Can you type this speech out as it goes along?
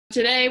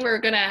Today we're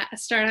gonna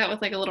start out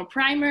with like a little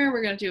primer.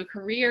 We're gonna do a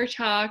career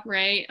talk,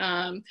 right?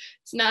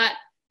 It's not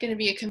gonna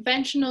be a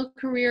conventional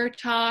career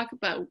talk,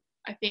 but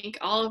I think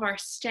all of our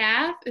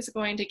staff is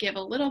going to give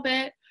a little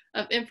bit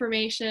of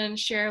information,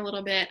 share a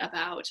little bit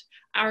about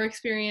our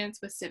experience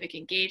with civic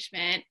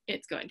engagement.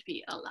 It's going to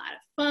be a lot of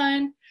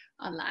fun,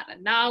 a lot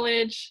of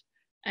knowledge.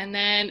 And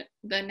then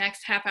the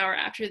next half hour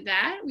after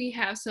that, we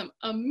have some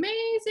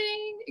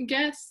amazing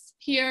guests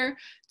here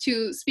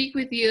to speak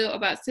with you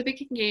about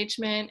civic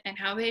engagement and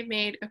how they've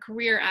made a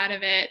career out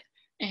of it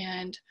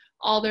and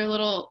all their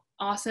little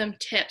awesome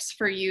tips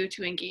for you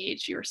to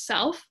engage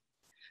yourself.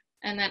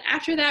 And then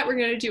after that, we're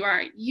going to do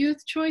our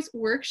youth choice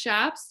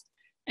workshops.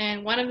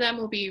 And one of them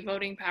will be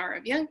voting power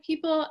of young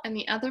people, and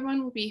the other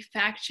one will be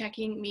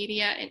fact-checking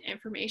media and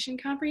information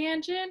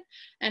comprehension.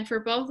 And for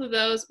both of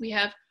those, we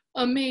have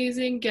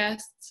amazing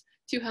guests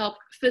to help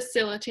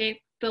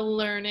facilitate the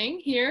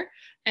learning here.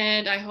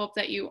 And I hope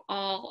that you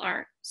all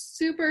are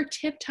super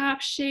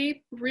tip-top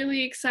shape,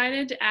 really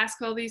excited to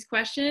ask all these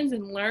questions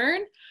and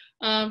learn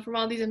from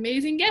all these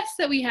amazing guests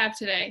that we have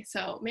today.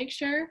 So make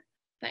sure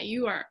that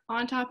you are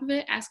on top of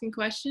it, asking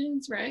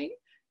questions, right?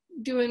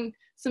 Doing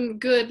some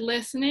good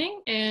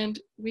listening, and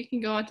we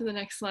can go on to the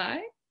next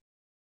slide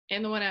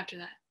and the one after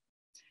that.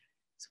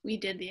 So we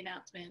did the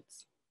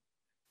announcements.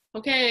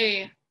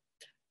 Okay,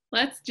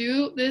 let's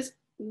do this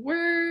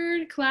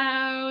word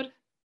cloud.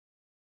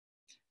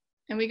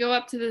 And we go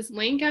up to this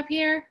link up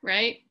here,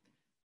 right?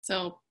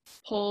 So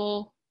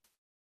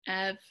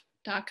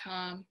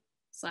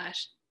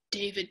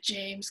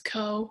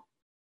pollev.com/DavidJamesCo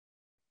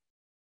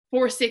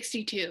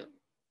 462.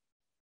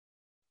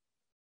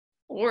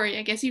 Or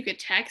I guess you could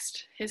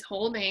text his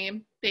whole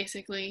name,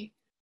 basically,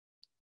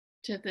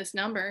 to this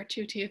number,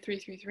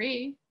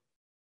 22333.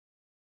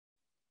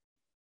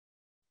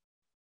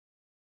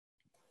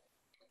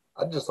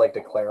 I'd just like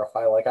to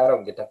clarify, like, I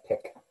don't get to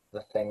pick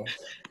the things,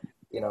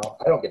 you know,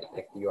 I don't get to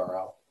pick the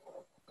URL.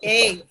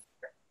 Hey.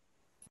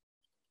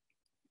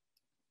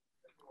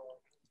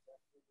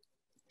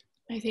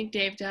 I think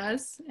Dave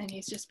does, and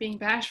he's just being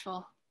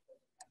bashful.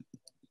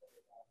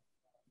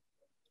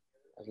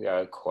 I've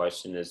got a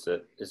question. Is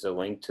the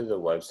link to the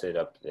website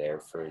up there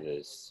for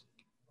this?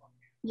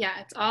 Yeah,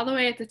 it's all the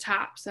way at the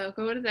top. So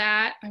go to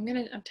that. I'm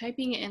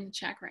typing it in the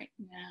chat right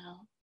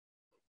now.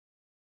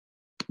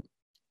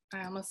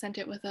 I almost sent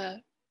it with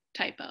a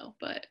typo,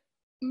 but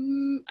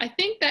I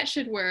think that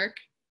should work.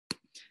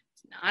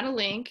 It's not a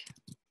link.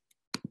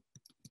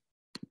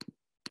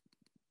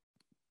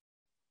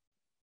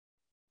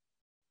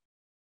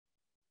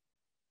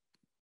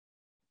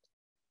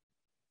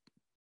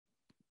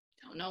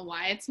 Don't know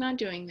why it's not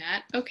doing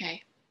that.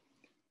 Okay.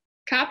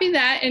 Copy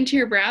that into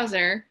your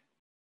browser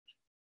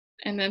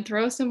and then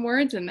throw some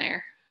words in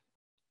there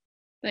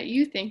that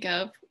you think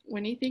of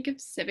when you think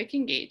of civic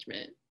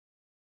engagement.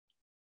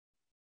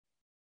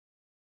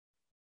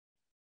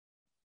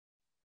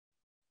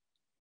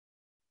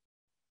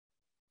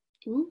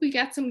 Ooh, we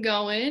got some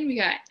going. We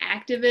got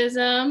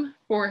activism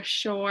for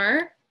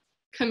sure.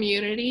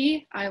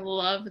 Community, I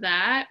love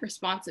that.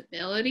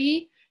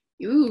 Responsibility.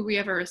 Ooh, we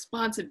have a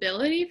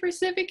responsibility for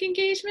civic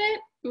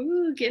engagement.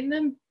 Ooh,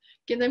 getting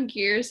them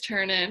gears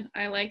turning.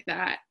 I like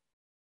that.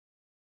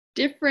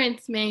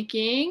 Difference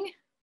making,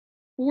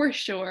 for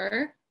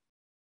sure.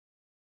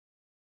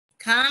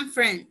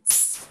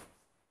 Conference.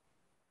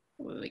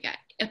 Ooh, we got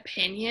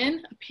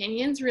opinion.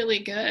 Opinion's really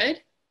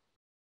good.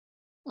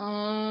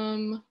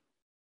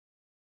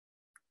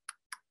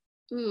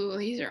 Ooh,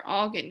 these are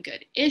all getting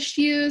good.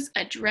 Issues,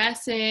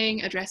 addressing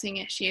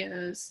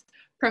issues.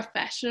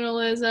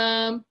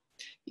 Professionalism.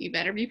 You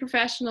better be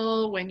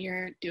professional when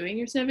you're doing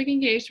your civic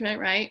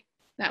engagement, right?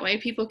 That way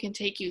people can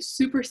take you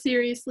super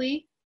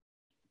seriously.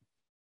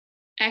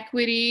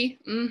 Equity,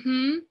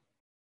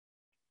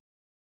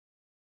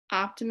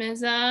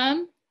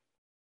 Optimism.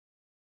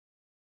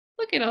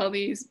 Look at all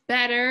these.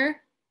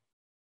 Better.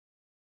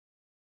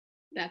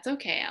 That's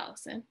okay,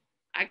 Allison.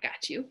 I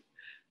got you.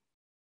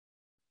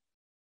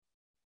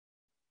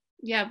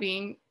 Yeah,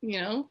 being, you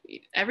know,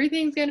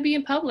 everything's going to be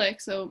in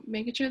public, so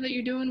making sure that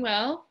you're doing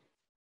well.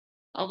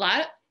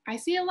 I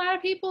see a lot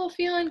of people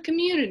feeling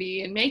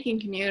community and making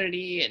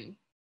community and,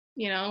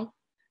 you know,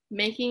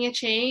 making a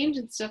change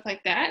and stuff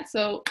like that.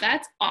 So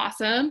that's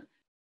awesome.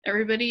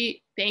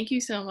 Everybody, thank you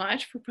so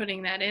much for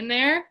putting that in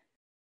there.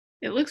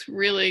 It looks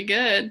really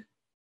good.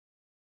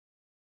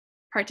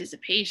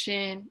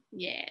 Participation,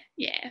 yeah.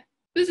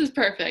 This is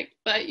perfect,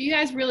 but you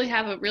guys really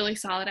have a really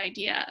solid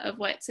idea of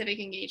what civic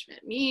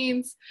engagement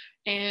means,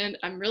 and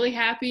I'm really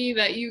happy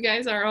that you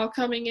guys are all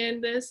coming in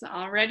this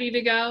all ready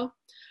to go.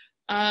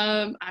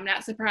 I'm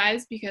not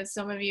surprised because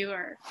some of you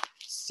are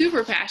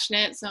super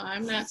passionate, so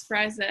I'm not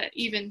surprised that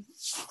even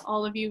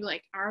all of you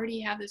like already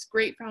have this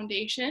great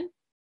foundation.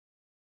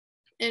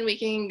 And we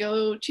can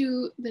go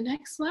to the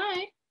next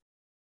slide.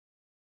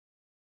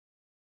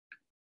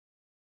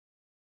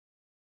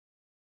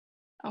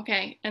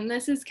 Okay, and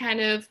this is kind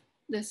of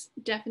this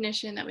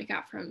definition that we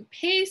got from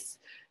PACE.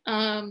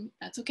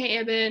 That's okay,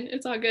 Eben,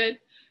 it's all good.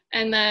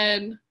 And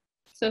then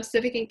So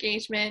civic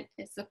engagement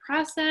is the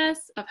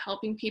process of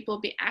helping people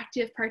be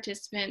active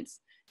participants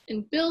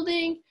in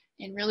building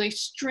and really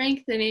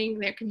strengthening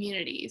their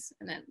communities.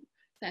 And then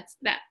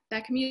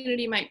that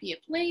community might be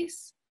a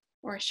place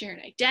or a shared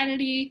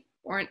identity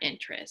or an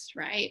interest,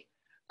 right?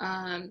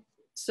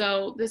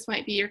 So this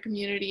might be your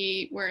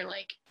community where,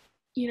 like,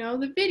 you know,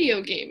 the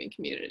video gaming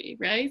community,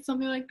 right?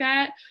 Something like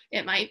that.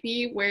 It might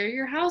be where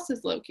your house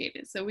is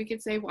located. So we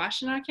could say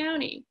Washtenaw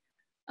County,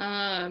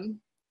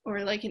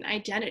 or like an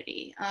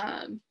identity.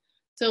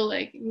 So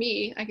like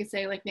me, I could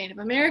say like Native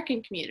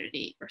American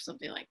community or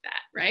something like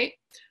that, right?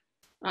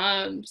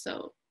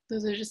 So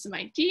those are just some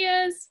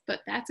ideas,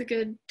 but that's a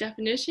good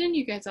definition.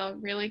 You guys all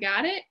really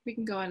got it. We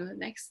can go on to the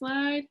next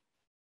slide.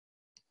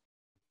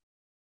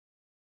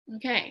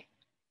 Okay.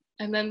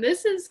 And then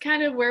this is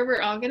kind of where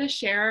we're all going to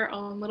share our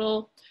own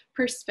little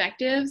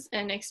perspectives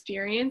and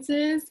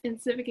experiences in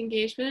civic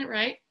engagement,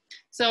 right?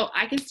 So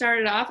I can start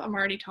it off. I'm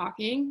already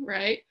talking,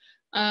 right?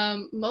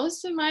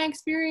 Most of my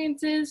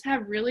experiences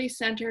have really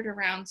centered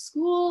around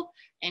school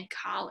and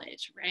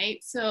college, right?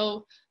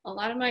 So a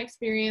lot of my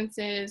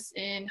experiences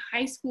in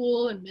high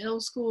school and middle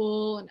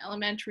school and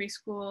elementary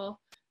school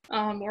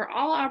were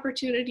all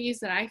opportunities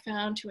that I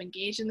found to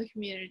engage in the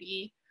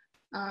community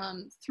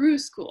through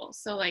school.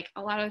 So like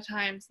a lot of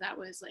times that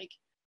was like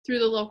through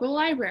the local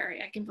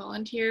library. I can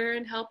volunteer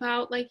and help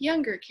out like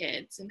younger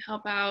kids and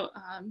help out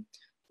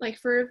like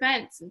for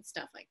events and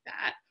stuff like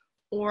that.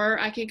 Or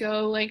I could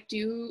go like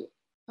do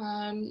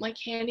like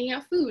handing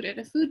out food at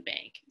a food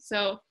bank.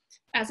 So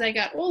as I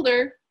got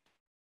older,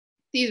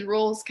 these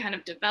roles kind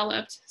of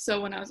developed.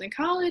 So when I was in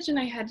college and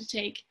I had to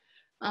take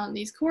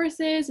these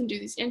courses and do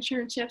these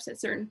internships at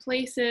certain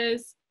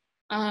places,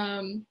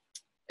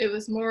 it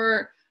was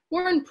more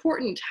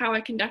important how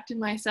I conducted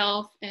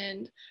myself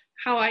and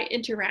how I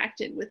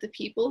interacted with the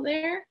people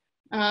there,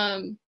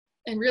 and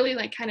really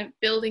like kind of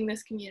building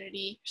this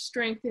community,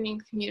 strengthening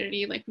the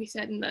community, like we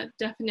said in the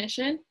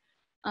definition,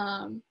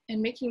 and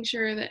making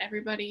sure that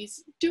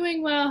everybody's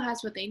doing well,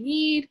 has what they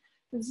need,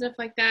 and stuff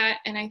like that.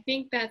 And I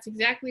think that's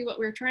exactly what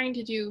we're trying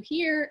to do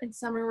here in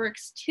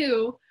SummerWorks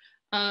too.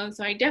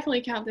 So I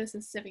definitely count this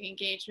as civic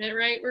engagement,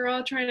 right? We're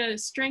all trying to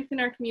strengthen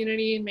our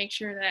community and make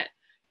sure that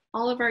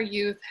all of our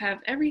youth have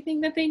everything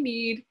that they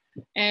need,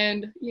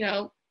 and, you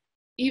know,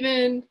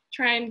 even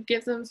try and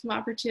give them some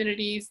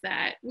opportunities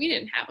that we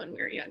didn't have when we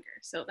were younger.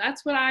 So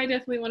that's what I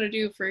definitely want to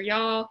do for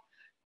y'all.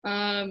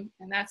 And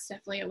that's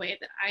definitely a way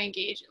that I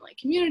engage in like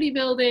community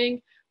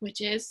building,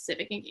 which is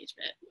civic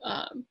engagement.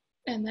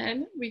 And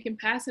then we can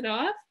pass it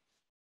off.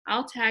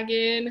 I'll tag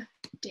in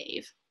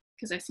Dave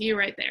because I see you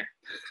right there.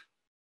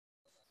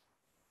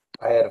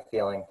 I had a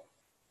feeling.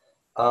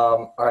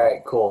 All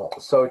right, cool.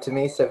 So to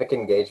me, civic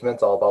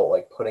engagement's all about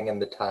like putting in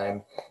the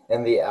time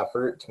and the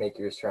effort to make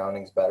your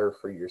surroundings better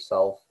for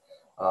yourself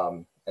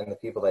and the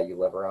people that you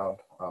live around.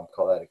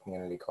 Call that a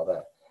community, call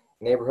that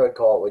neighborhood,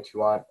 call it what you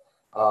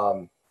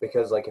want.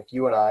 Because like if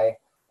you and I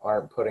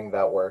aren't putting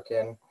that work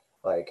in,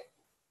 like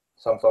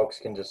some folks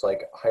can just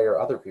like hire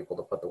other people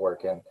to put the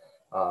work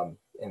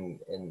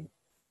in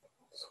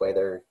sway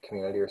their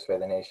community or sway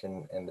the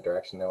nation in the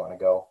direction they want to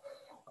go.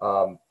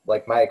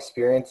 Like my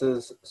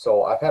experiences,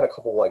 so I've had a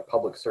couple like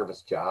public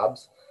service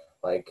jobs,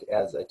 like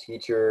as a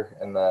teacher,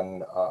 and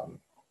then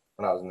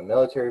when I was in the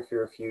military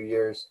for a few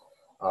years.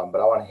 But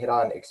I want to hit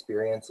on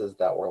experiences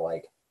that were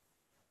like,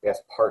 I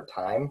guess,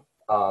 part-time,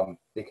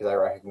 because I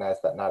recognize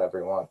that not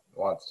everyone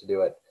wants to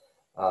do it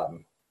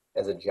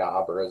as a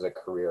job or as a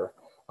career.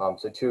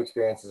 So two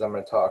experiences I'm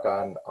going to talk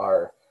on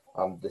are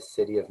the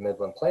City of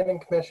Midland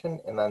Planning Commission,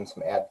 and then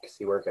some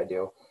advocacy work I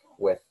do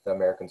with the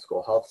American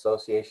School Health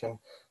Association.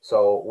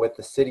 So with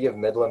the City of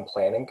Midland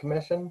Planning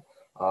Commission,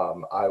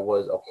 I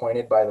was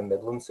appointed by the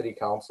Midland City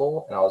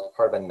Council, and I was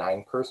part of a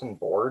 9-person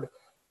board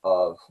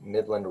of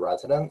Midland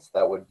residents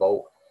that would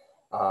vote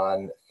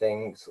on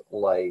things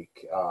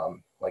like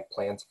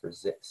plans for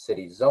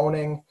city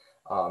zoning,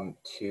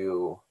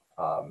 to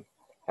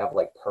have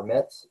like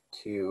permits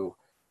to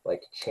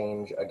like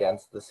change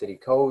against the city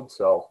code.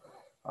 So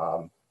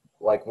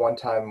like one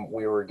time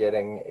we were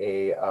getting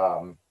a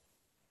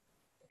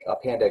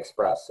Panda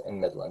Express in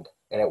Midland,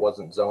 and it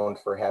wasn't zoned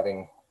for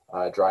having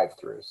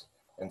drive-throughs.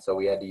 And so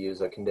we had to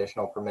use a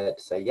conditional permit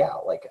to say, yeah,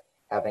 like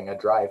having a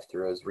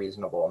drive-through is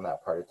reasonable in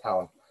that part of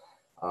town.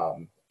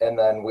 And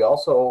then we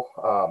also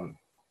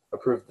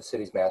approved the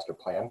city's master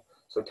plan.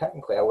 So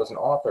technically I was an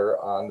author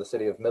on the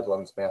City of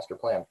Midland's master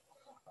plan,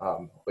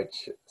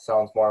 which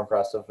sounds more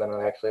impressive than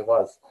it actually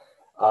was.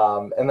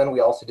 And then we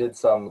also did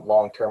some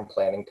long-term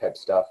planning type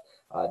stuff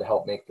to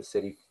help make the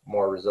city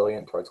more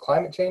resilient towards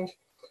climate change.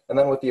 And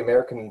then with the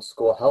American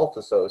School Health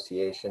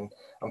Association,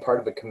 I'm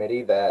part of a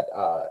committee that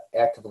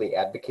actively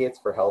advocates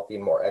for healthy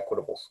and more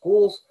equitable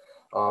schools.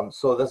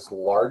 So this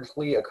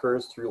largely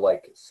occurs through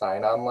like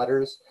sign-on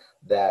letters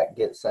that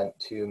get sent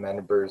to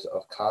members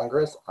of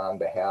Congress on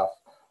behalf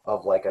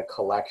of like a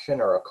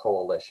collection or a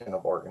coalition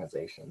of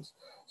organizations.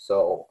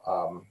 So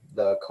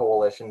the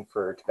Coalition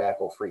for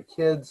Tobacco-Free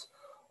Kids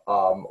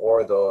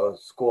or the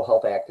School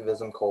Health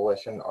Activism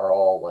Coalition are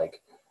all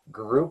like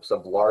groups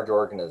of large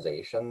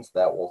organizations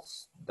that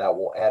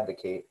will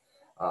advocate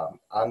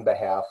on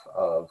behalf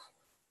of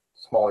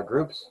smaller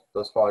groups.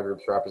 Those smaller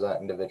groups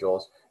represent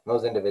individuals, and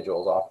those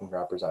individuals often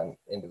represent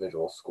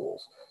individual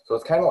schools. So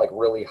it's kind of like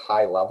really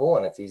high level,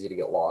 and it's easy to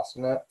get lost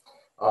in it.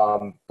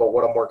 But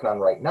what I'm working on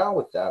right now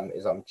with them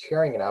is I'm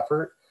chairing an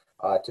effort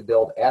to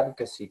build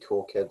advocacy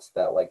toolkits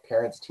that like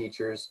parents,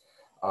 teachers,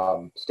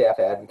 staff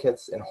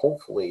advocates, and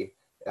hopefully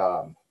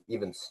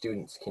even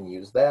students can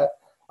use that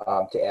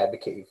to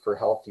advocate for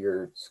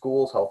healthier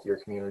schools, healthier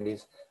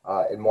communities,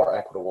 and more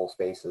equitable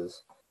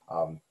spaces.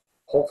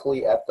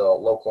 Hopefully at the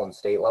local and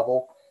state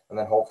level, and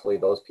then hopefully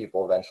those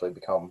people eventually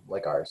become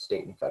like our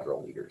state and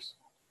federal leaders.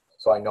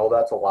 So I know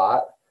that's a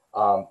lot,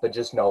 but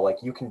just know like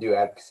you can do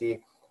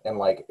advocacy, and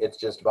like it's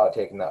just about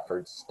taking that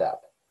first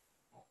step.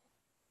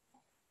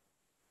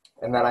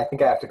 And then I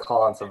think I have to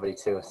call on somebody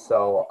too.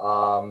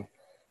 So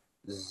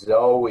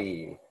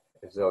Zoe,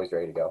 if Zoe's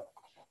ready to go.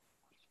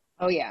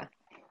 Oh yeah,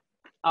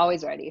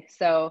 always ready.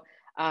 So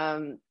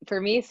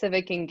for me,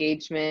 civic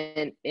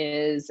engagement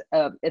is,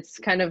 it's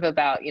kind of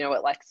about, you know,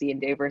 what Lexi and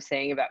Dave were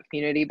saying about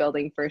community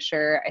building for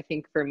sure. I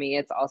think for me,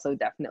 it's also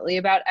definitely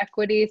about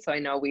equity. So I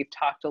know we've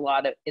talked a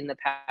lot in the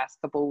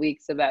past couple of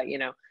weeks about, you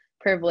know,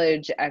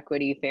 privilege,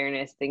 equity,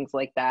 fairness, things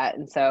like that.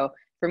 And so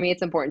for me,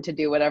 it's important to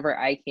do whatever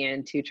I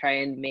can to try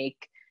and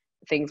make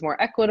things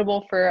more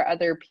equitable for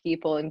other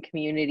people and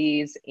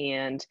communities.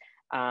 And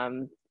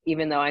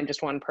even though I'm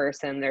just one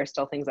person, there's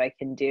still things I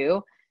can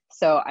do.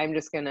 So I'm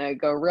just going to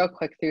go real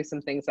quick through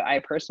some things that I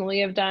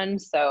personally have done.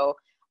 So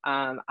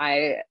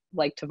I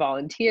like to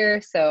volunteer.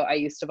 So I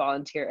used to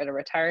volunteer at a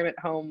retirement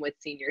home with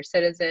senior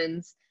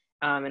citizens,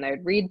 and I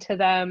would read to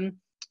them.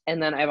 And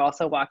then I've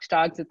also walked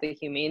dogs at the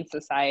Humane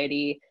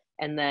Society.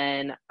 And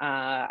then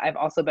I've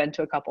also been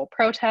to a couple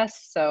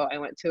protests. So I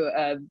went to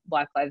a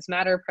Black Lives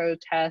Matter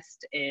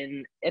protest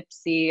in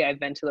Ipsy.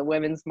 I've been to the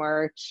Women's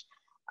March.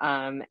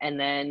 And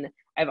then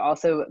I've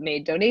also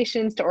made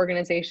donations to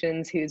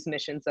organizations whose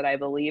missions that I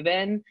believe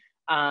in.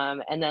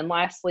 And then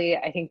lastly,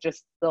 I think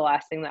just the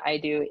last thing that I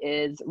do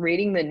is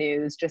reading the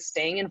news, just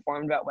staying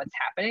informed about what's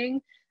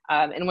happening.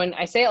 And when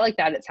I say it like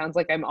that, it sounds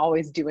like I'm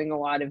always doing a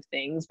lot of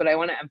things, but I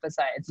want to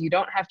emphasize you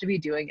don't have to be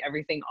doing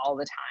everything all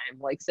the time.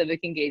 Like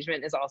civic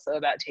engagement is also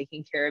about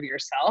taking care of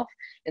yourself.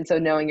 And so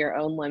knowing your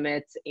own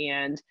limits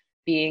and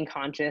being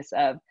conscious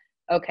of,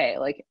 okay,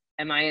 like,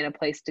 am I in a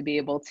place to be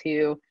able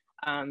to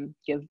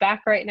give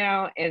back right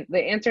now? And the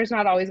answer is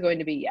not always going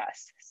to be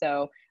yes.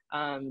 So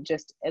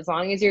just as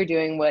long as you're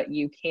doing what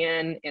you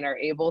can and are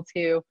able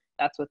to,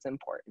 that's what's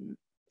important.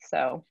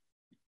 So,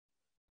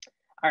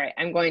 all right,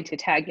 I'm going to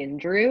tag in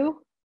Drew.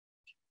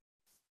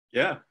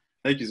 Yeah,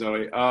 thank you,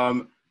 Zoe.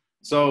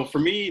 So for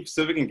me,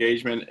 civic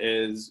engagement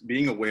is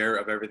being aware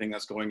of everything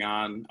that's going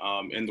on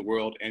in the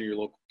world and your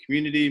local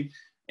community,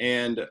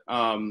 and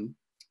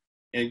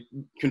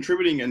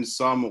contributing in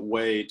some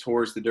way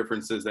towards the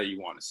differences that you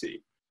want to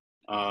see.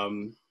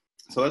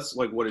 So that's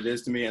like what it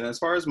is to me. And as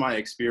far as my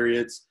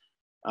experience,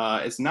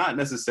 it's not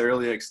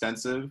necessarily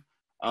extensive,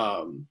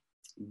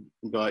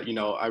 but you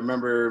know, I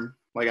remember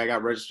like I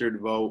got registered to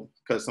vote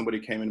because somebody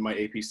came into my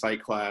AP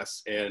Psych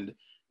class and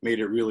made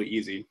it really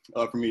easy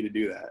for me to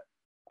do that.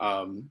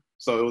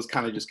 So it was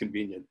kind of just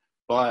convenient,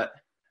 but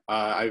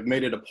I've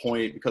made it a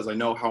point because I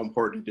know how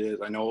important it is.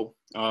 I know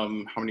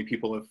how many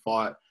people have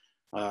fought,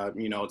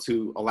 you know,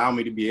 to allow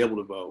me to be able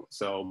to vote.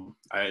 So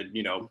I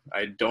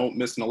don't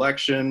miss an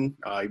election,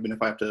 even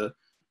if I have to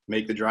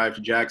make the drive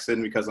to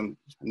Jackson because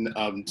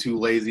I'm too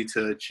lazy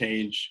to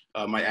change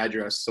my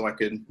address so I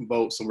can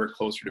vote somewhere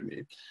closer to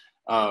me.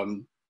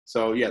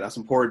 So yeah, that's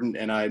important,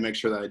 and I make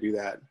sure that I do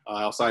that.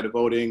 Outside of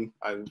voting,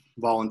 I've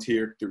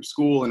volunteered through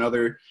school and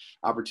other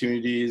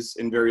opportunities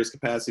in various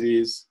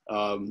capacities.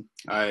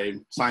 I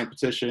sign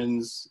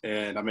petitions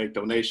and I make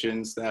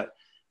donations, that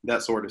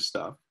sort of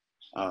stuff.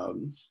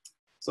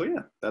 So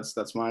yeah,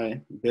 that's my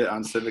bit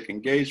on civic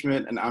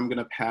engagement, and I'm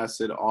gonna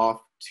pass it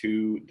off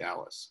to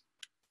Dallas.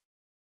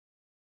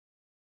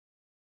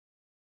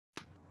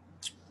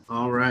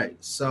 All right,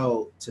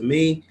 so to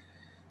me,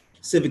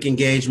 civic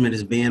engagement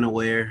is being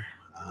aware,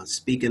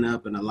 speaking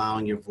up and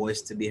allowing your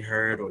voice to be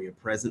heard or your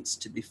presence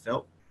to be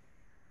felt.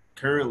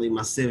 Currently,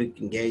 my civic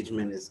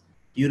engagement is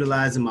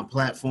utilizing my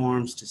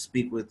platforms to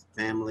speak with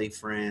family,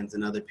 friends,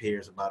 and other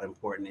peers about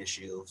important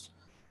issues.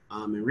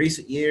 In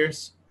recent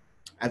years,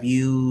 I've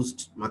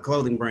used my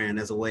clothing brand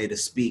as a way to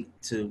speak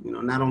to, you know,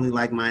 not only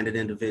like-minded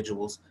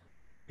individuals,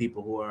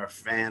 people who are a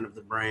fan of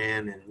the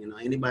brand, and, you know,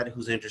 anybody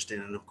who's interested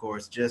in, of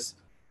course, just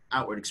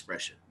outward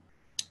expression.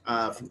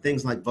 From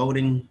things like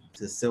voting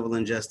to civil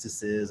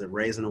injustices and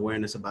raising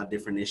awareness about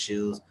different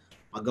issues,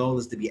 my goal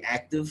is to be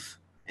active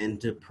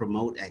and to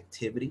promote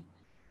activity.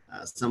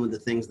 Some of the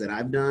things that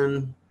I've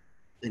done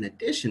in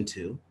addition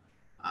to,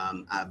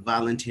 I've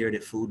volunteered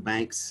at food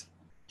banks,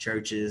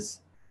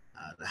 churches,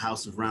 the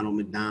House of Ronald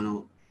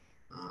McDonald.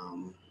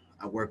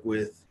 I work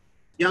with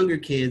younger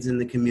kids in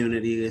the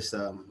community. It's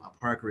a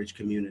Park Ridge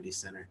Community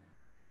Center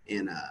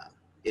in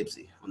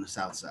Ipsy on the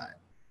south side.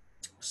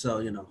 So,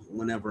 you know,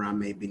 whenever I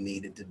may be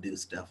needed to do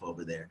stuff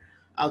over there,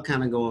 I'll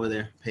kind of go over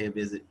there, pay a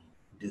visit,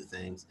 do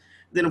things.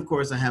 Then, of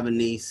course, I have a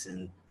niece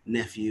and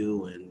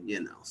nephew, and,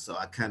 you know, so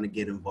I kind of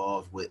get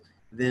involved with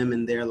them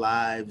and their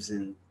lives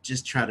and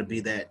just try to be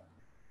that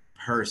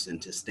person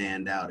to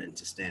stand out and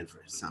to stand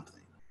for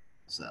something.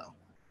 So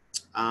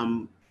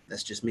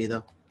that's just me,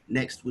 though.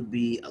 Next would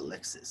be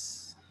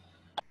Alexis.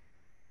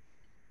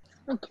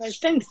 Okay,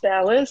 thanks,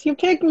 Dallas. You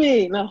picked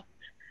me. No.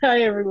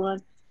 Hi,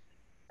 everyone.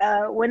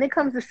 When it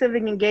comes to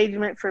civic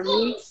engagement, for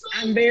me,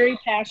 I'm very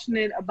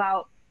passionate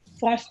about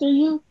foster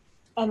youth,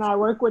 and I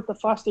work with the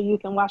foster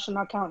youth in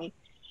Washtenaw County.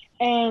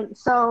 And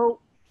so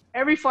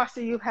every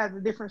foster youth has a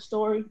different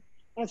story.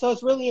 And so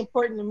it's really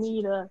important to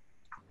me to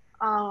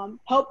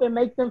help and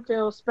make them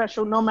feel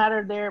special no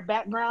matter their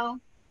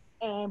background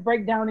and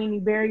break down any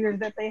barriers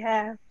that they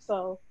have.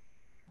 So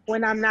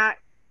when I'm not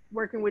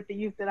working with the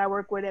youth that I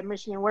work with at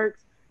Michigan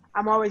Works,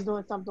 I'm always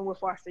doing something with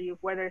foster youth,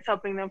 whether it's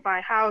helping them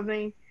find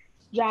housing,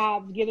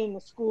 jobs, get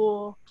into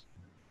school,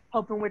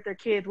 helping with their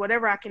kids,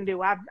 whatever I can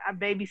do. I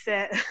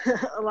babysat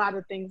a lot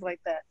of things like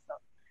that. So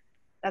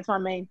that's my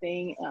main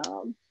thing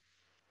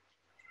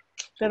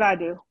that I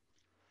do.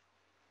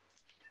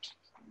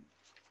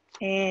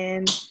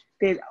 And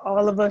did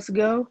all of us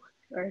go?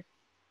 Or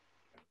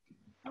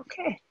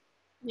okay.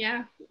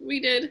 Yeah, we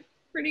did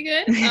pretty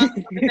good.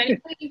 If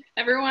anybody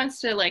ever wants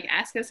to like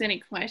ask us any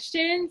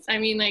questions, I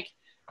mean, like,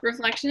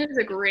 reflection is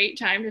a great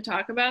time to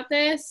talk about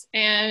this.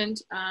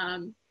 And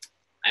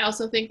I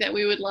also think that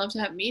we would love to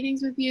have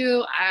meetings with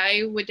you.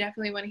 I would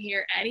definitely want to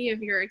hear any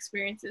of your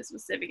experiences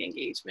with civic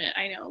engagement.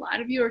 I know a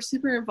lot of you are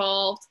super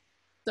involved,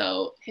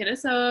 so hit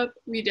us up.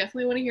 We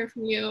definitely want to hear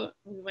from you.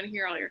 We want to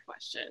hear all your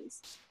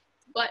questions.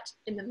 But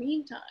in the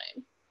meantime,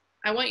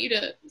 I want you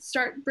to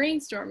start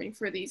brainstorming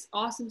for these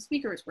awesome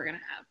speakers we're going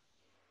to have.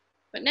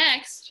 But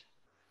next,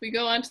 we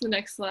go on to the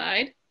next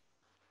slide.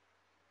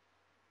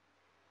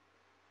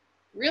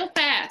 Real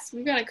fast,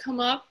 we've got to come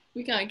up,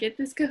 we got to get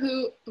this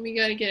Kahoot, and we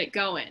got to get it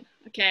going,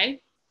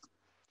 okay?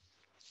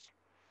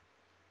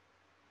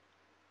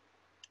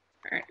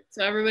 All right,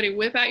 so everybody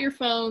whip out your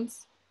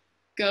phones,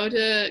 go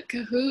to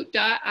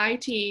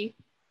kahoot.it.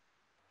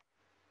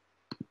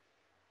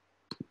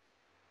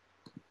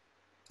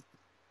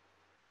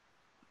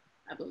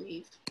 I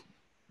believe.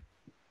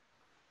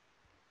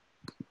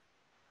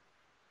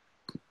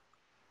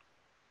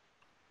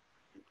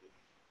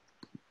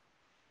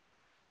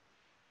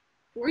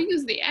 Or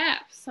use the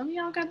app. Some of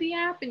y'all got the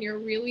app and you're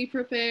really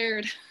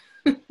prepared.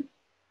 I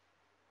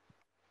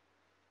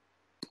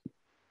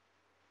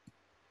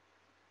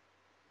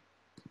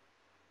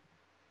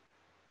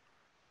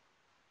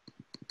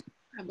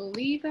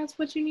believe that's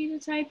what you need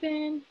to type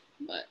in,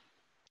 but.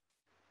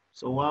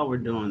 So while we're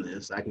doing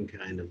this, I can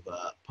kind of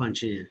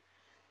punch in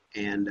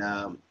and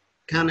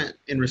kind of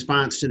in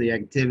response to the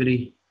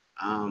activity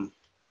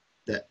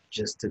that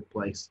just took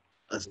place,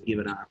 us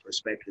giving our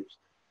perspectives.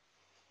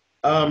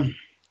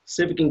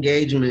 Civic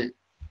engagement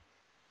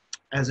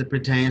as it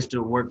pertains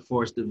to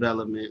workforce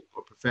development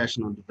or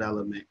professional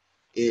development,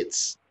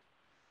 it's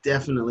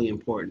definitely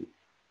important.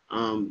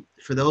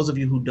 For those of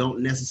you who don't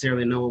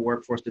necessarily know what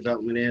workforce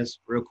development is,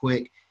 real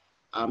quick,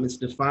 it's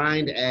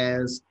defined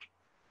as,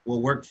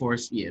 well,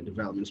 workforce,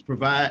 development is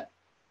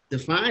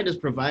defined as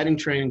providing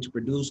training to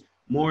produce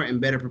more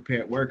and better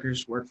prepared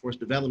workers. Workforce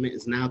development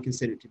is now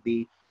considered to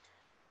be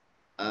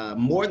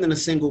more than a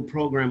single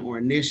program or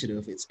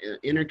initiative. It's an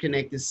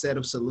interconnected set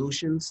of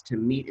solutions to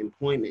meet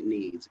employment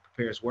needs. It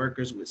prepares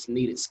workers with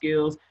needed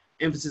skills,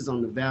 emphasis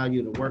on the value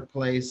of the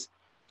workplace,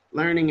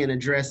 learning and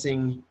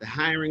addressing the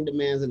hiring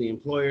demands of the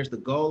employers. The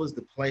goal is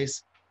to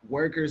place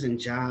workers in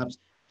jobs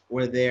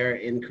where they're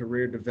in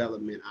career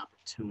development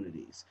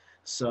opportunities.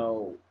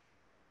 So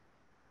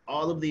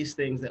all of these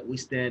things that we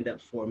stand up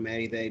for,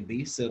 may they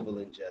be civil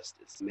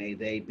injustice, may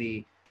they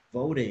be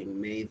voting,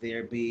 may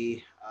there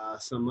be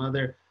some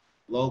other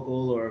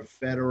local or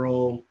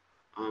federal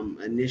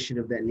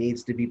initiative that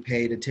needs to be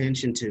paid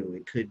attention to.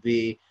 It could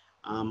be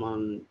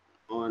on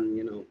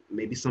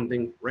maybe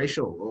something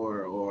racial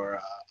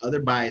or other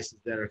biases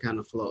that are kind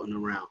of floating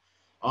around.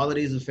 All of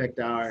these affect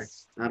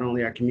not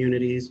only our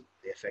communities,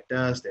 they affect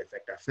us, they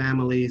affect our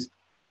families.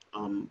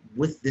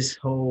 With this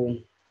whole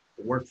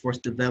workforce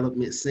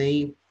development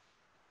scene,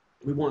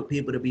 we want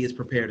people to be as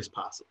prepared as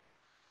possible.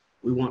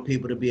 We want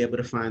people to be able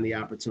to find the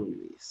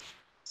opportunities.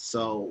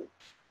 So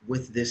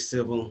with this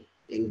civil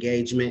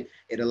engagement,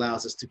 it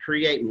allows us to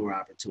create more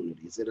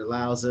opportunities. It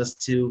allows us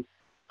to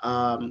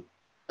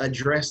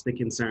address the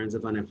concerns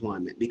of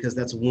unemployment, because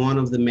that's one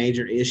of the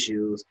major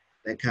issues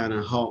that kind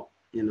of halt,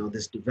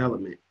 this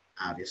development,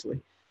 obviously.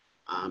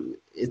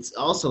 It's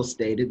also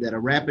stated that a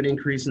rapid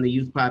increase in the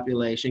youth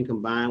population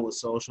combined with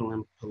social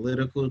and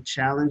political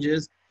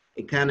challenges,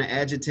 it kind of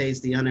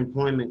agitates the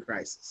unemployment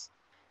crisis.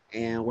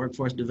 And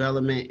workforce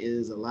development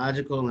is a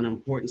logical and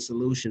important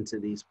solution to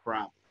these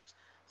problems.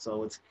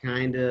 So it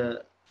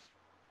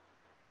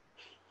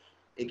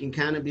can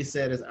kind of be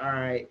said as, all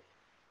right,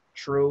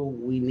 true,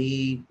 we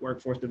need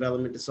workforce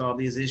development to solve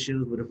these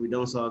issues, but if we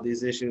don't solve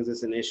these issues,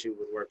 it's an issue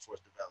with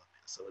workforce development.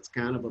 So it's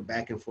kind of a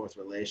back and forth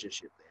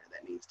relationship there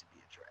that needs to be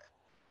addressed.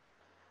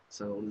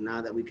 So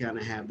now that we kind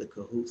of have the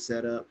Kahoot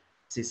set up,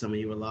 See some of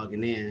you are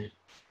logging in.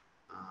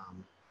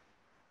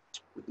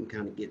 We can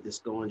kind of get this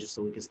going just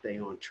so we can stay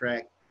on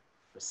track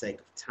for sake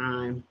of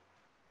time.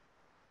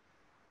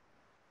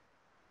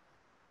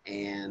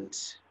 And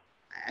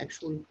I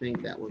actually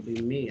think that would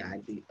be me.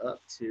 I'd be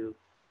up to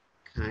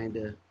kind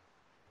of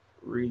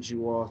read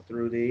you all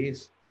through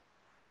these,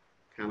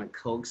 kind of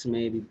coax,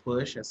 maybe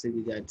push. I see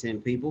we got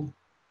 10 people,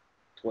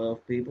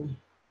 12 people,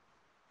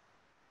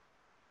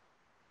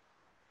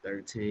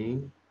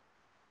 13.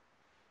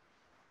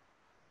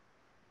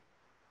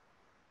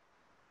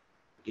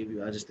 Give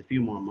you just a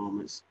few more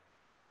moments.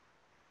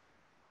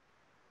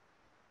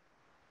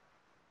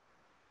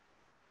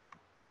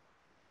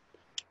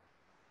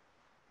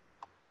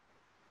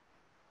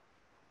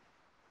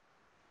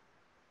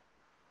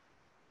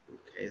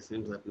 Okay, it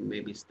seems like we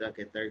may be stuck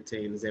at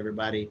 13. Is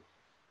everybody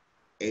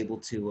able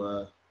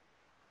to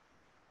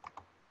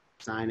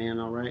sign in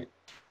all right?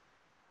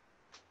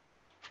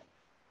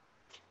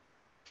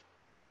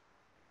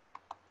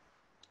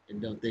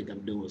 And don't think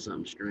I'm doing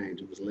something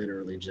strange. It was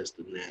literally just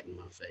a gnat in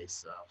my face,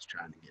 so I was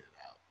trying to get it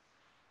out.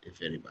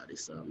 If anybody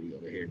saw me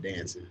over here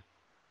dancing.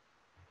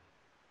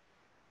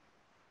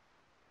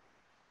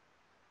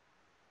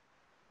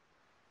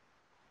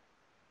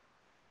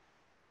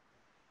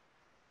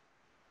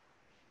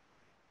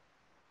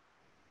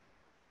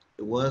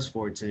 It was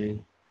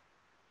 14.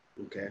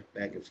 Okay,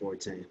 back at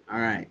 14. All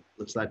right,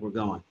 looks like we're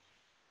going.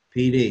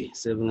 PD,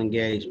 civil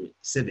engagement,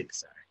 civic,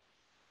 sorry.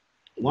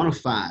 1 of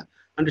 5.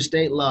 Under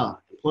state law,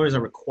 employers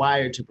are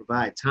required to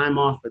provide time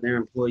off for their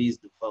employees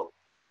to vote.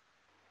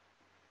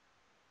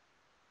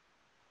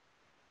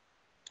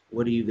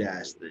 What do you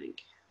guys think?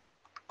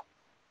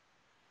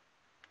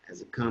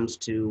 As it comes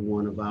to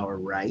one of our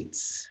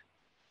rights,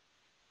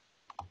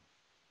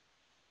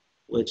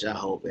 which I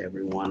hope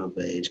everyone of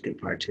age could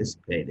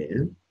participate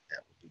in.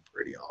 That would be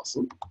pretty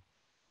awesome.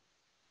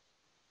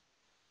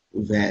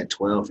 We've had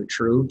 12 for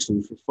true,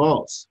 2 for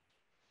false.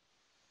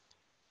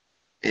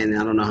 And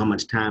I don't know how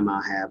much time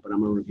I'll have, but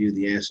I'm gonna review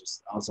the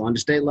answers. Also, under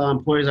state law,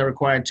 employers are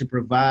required to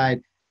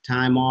provide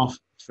time off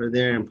for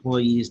their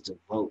employees to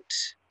vote.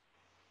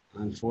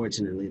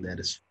 Unfortunately, that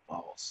is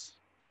false.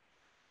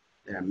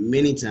 There are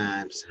many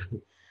times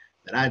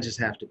that I just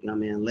have to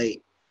come in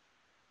late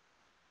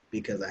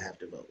because I have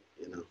to vote,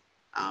 you know.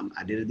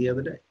 I did it the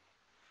other day.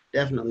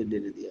 Definitely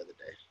did it the other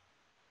day.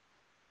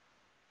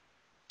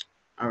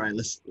 All right,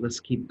 let's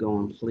keep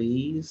going,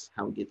 please.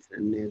 How we get to the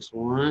next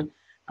one.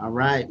 All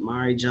right,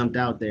 Mari jumped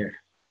out there.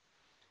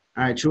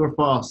 All right, true or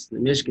false? The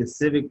Michigan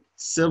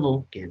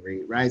Civil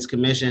Rights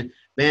Commission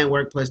banned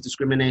workplace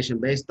discrimination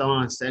based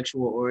on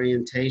sexual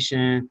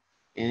orientation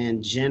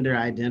and gender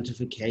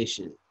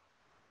identification.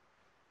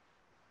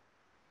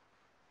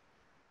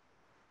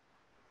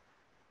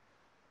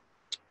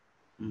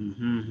 What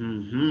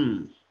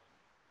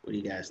do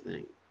you guys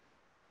think?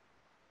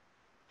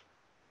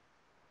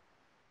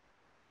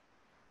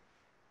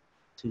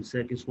 Two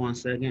seconds, 1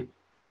 second.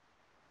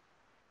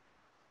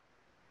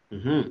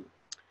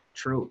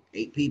 True,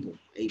 8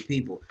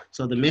 people.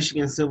 So the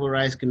Michigan Civil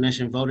Rights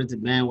Commission voted to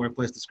ban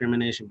workplace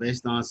discrimination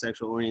based on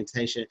sexual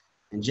orientation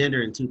and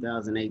gender in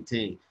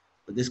 2018,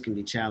 but this can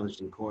be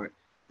challenged in court.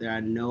 There are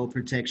no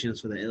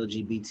protections for the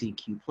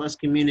LGBTQ plus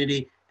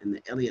community in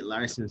the Elliott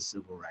Larson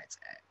Civil Rights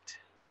Act.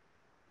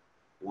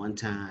 One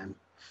time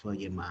for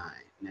your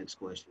mind. Next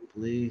question,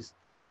 please.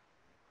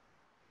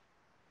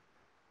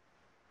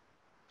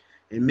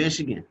 In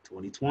Michigan,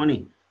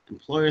 2020,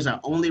 employers are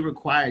only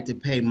required to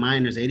pay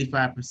minors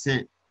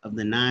 85% of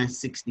the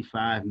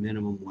 $9.65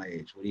 minimum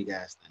wage. What do you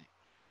guys think?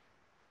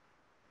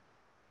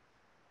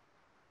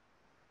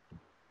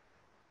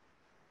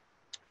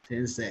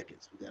 Ten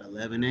seconds. We got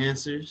 11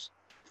 answers.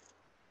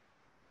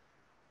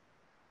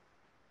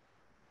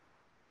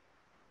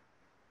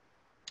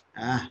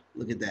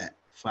 Look at that.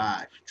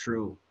 5.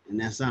 True. And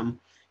that's something.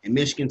 In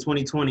Michigan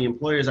 2020,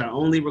 employers are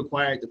only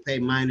required to pay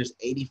minors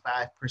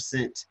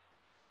 85%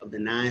 of the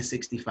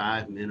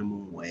 $9.65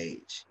 minimum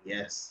wage.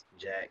 Yes,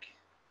 Jack.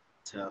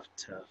 Tough,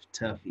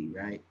 toughie,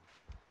 right?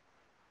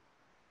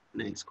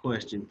 Next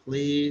question,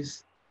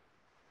 please.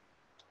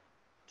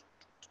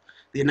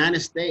 The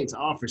United States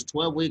offers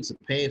 12 weeks of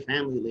paid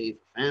family leave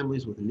for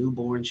families with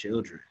newborn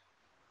children.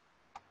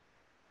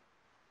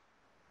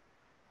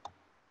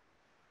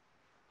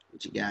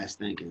 What you guys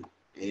thinking?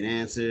 8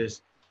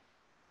 answers,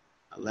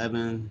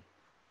 11,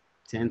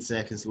 10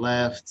 seconds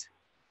left.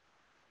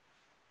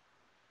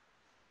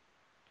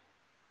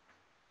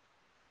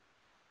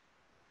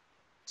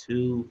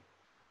 Two,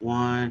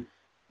 1,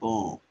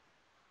 boom.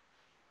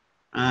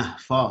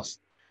 False.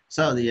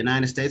 So the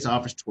United States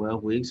offers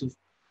 12 weeks of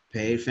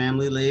paid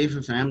family leave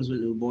for families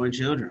with newborn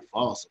children.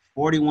 False.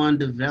 41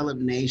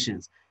 developed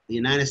nations. The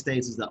United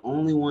States is the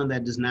only one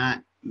that does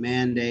not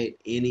mandate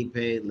any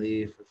paid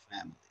leave for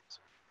families.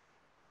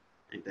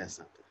 I think that's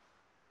something.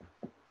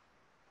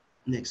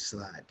 Next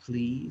slide,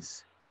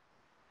 please.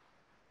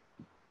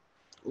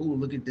 Oh,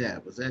 look at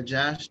that. Was that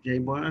Josh J.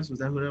 Barnes? Was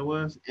that who that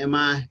was?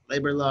 MI,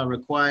 labor law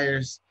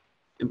requires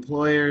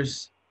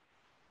employers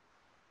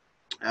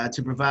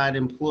to provide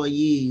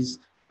employees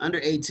under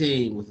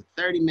 18 with a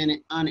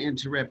 30-minute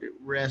uninterrupted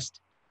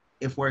rest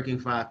if working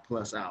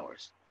 5+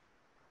 hours.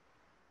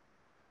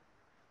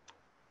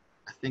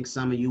 I think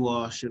some of you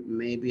all should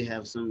maybe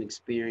have some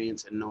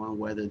experience in knowing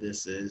whether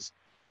this is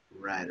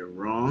right or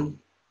wrong.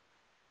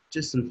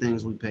 Just some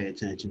things we pay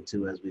attention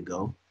to as we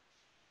go.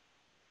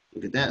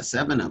 Look at that,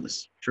 7 of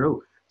us,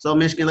 true. So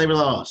Michigan labor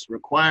laws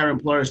require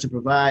employers to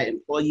provide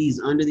employees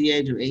under the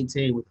age of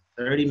 18 with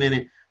a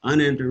 30-minute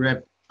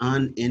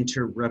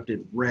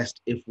uninterrupted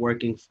rest if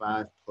working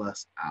 5+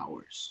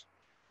 hours.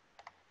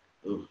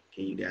 Oh,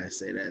 can you guys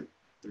say that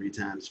 3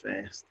 times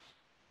fast?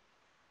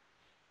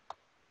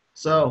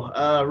 So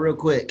real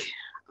quick,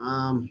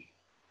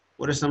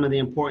 what are some of the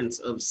importance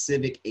of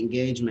civic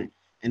engagement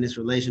and its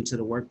relation to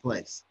the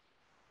workplace?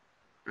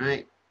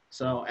 Right?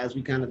 So as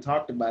we kind of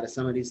talked about it,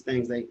 some of these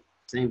things, they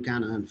seem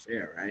kind of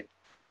unfair, right?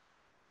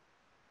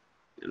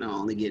 You know,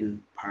 only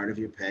getting part of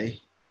your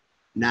pay,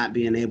 not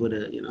being able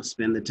to, you know,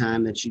 spend the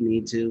time that you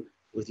need to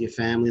with your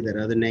family that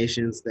other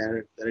nations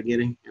that are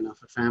getting, you know,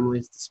 for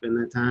families to spend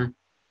that time.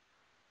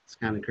 It's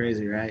kind of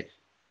crazy, right?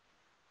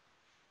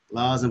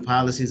 Laws and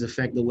policies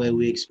affect the way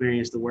we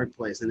experience the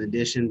workplace in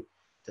addition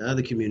to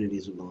other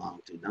communities we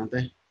belong to, don't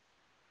they?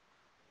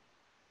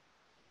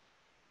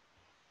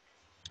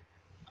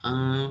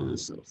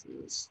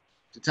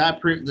 To tie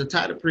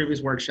the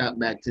previous workshop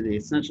back to the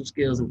essential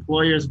skills,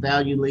 employers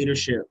value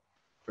leadership,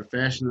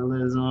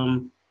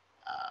 professionalism,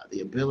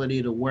 the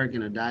ability to work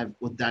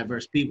with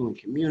diverse people and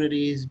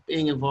communities.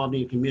 Being involved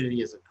in your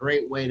community is a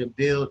great way to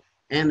build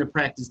and to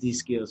practice these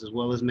skills, as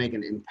well as make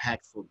an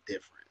impactful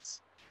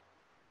difference.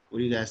 What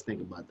do you guys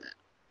think about that?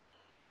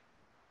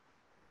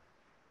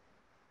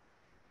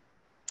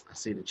 I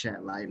see the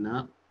chat lighting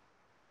up.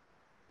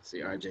 I see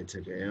RJ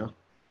took a L.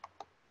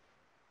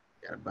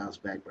 Gotta bounce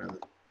back, brother.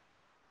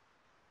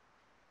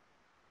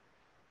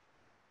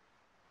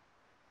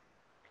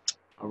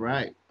 All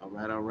right.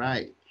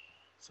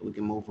 So we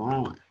can move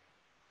on.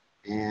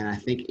 And I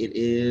think it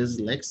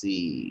is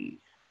Lexi.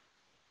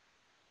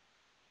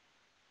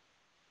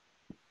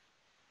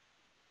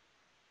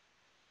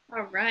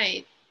 All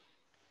right.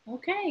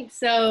 Okay,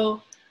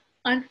 so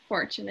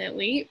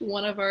unfortunately,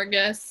 one of our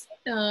guests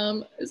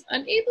is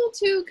unable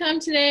to come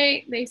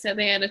today. They said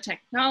they had a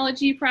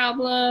technology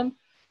problem.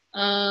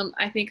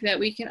 I think that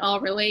we can all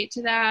relate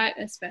to that,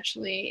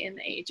 especially in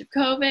the age of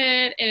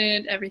COVID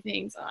and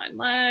everything's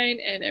online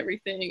and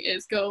everything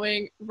is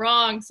going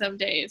wrong some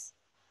days.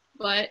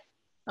 But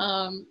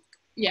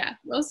yeah,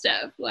 most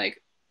of,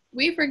 like,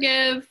 we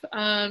forgive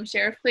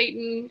Sheriff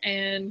Clayton,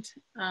 and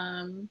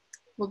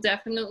we'll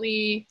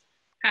definitely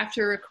have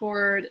to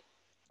record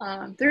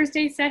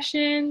Thursday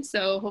session,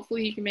 so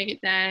hopefully he can make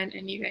it then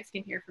and you guys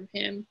can hear from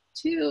him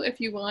too if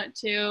you want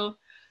to.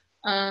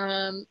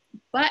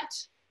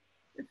 But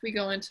if we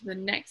go into the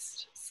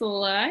next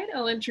slide,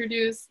 I'll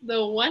introduce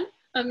the one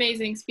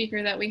amazing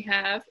speaker that we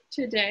have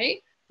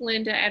today,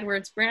 Linda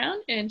Edwards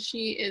Brown, and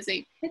she is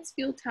a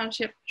Pittsfield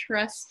Township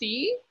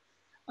trustee.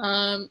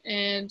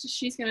 And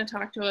she's going to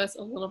talk to us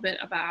a little bit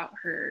about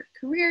her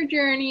career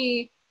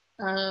journey,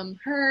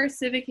 her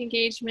civic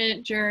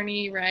engagement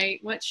journey, right?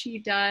 What she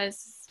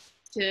does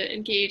to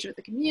engage with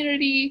the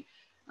community,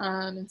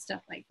 and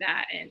stuff like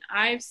that. And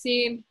I've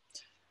seen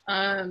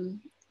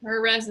her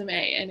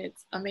resume and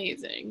it's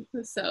amazing.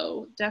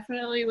 So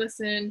definitely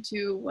listen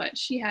to what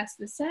she has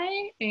to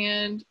say,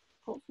 and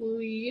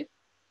hopefully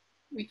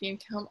we can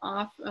come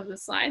off of the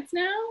slides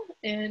now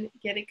and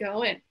get it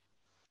going.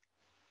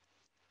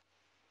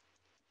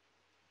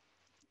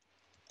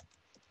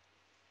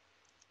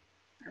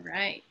 All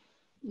right.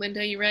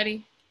 Linda, you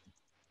ready?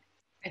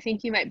 I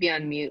think you might be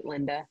on mute,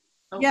 Linda.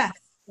 Oh, Yes,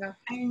 yeah.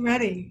 I'm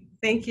ready.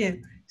 Thank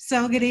you.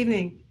 So good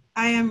evening.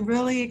 I am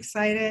really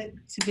excited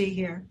to be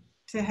here,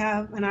 to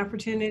have an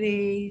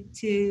opportunity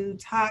to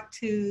talk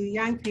to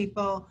young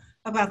people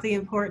about the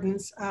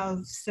importance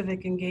of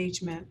civic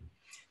engagement.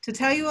 To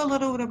tell you a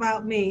little bit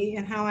about me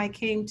and how I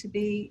came to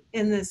be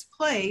in this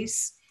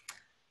place,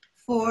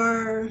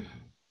 for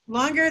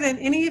longer than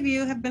any of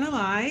you have been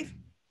alive,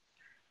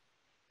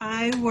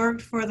 I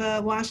worked for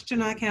the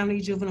Washtenaw County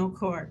Juvenile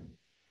Court.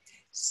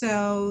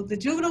 So the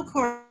juvenile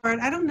court,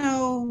 I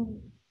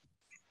know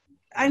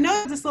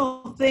this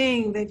little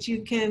thing that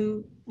you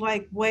can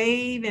like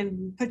wave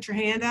and put your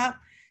hand up.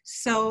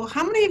 So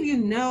how many of you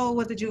know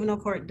what the juvenile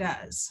court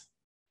does?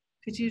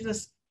 Could you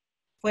just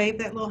wave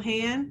that little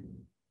hand?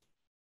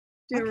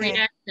 Do a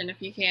reaction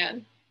if you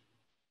can.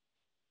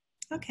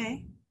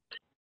 Okay.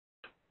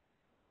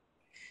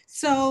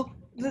 So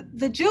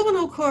the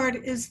juvenile court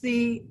is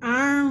the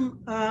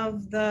arm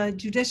of the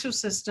judicial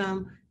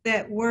system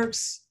that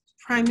works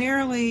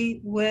primarily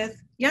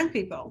with young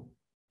people,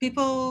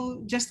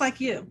 people just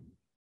like you.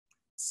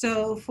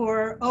 So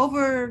for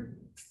over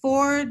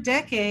 4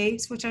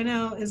 decades, which I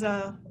know is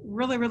a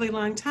really, really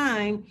long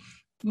time,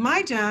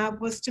 my job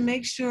was to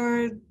make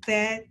sure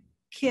that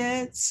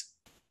kids,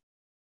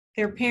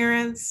 their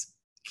parents,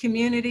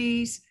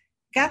 communities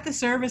got the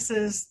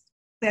services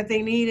that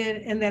they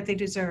needed and that they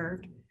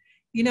deserved.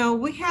 You know,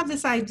 we have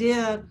this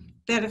idea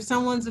that if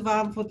someone's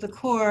involved with the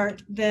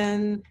court,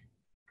 then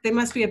they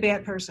must be a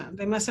bad person.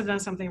 They must have done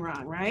something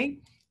wrong, right?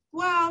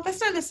 Well,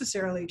 that's not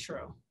necessarily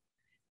true.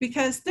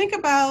 Because think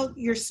about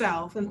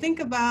yourself and think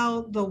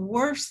about the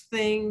worst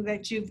thing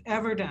that you've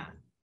ever done.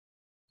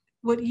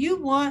 Would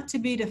you want to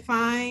be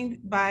defined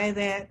by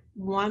that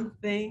one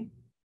thing?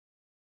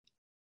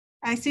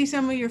 I see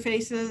some of your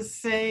faces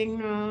saying,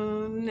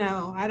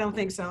 no, I don't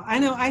think so. I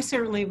know I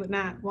certainly would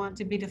not want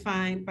to be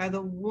defined by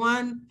the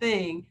one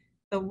thing,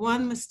 the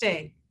one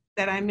mistake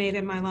that I made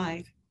in my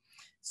life.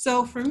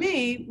 So for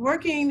me,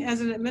 working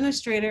as an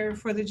administrator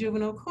for the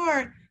juvenile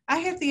court, I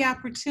had the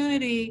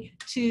opportunity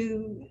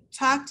to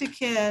talk to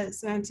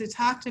kids and to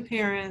talk to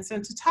parents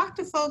and to talk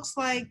to folks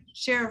like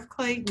Sheriff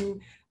Clayton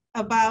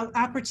about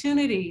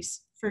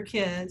opportunities for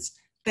kids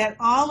that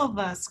all of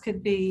us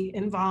could be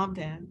involved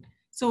in.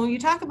 So when you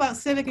talk about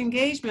civic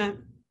engagement,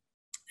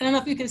 I don't know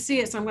if you can see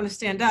it, so I'm going to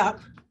stand up.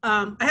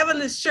 I have on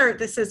this shirt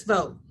that says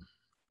vote,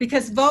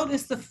 because vote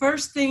is the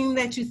first thing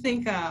that you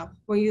think of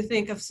when you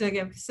think of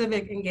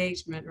civic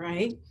engagement,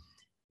 right?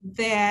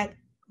 That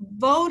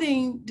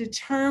voting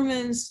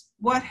determines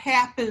what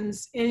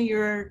happens in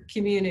your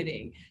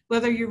community,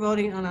 whether you're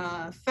voting on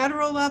a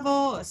federal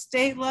level, a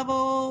state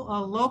level, a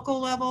local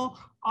level,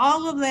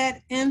 all of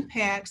that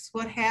impacts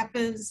what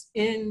happens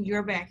in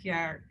your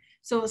backyard.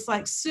 So it's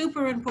like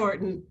super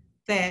important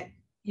that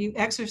you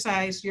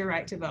exercise your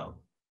right to vote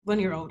when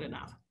you're old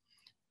enough.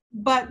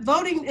 But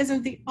voting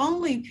isn't the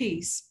only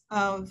piece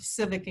of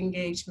civic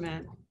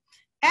engagement.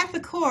 At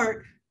the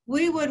court,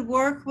 we would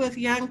work with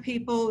young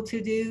people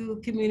to do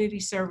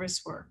community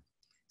service work.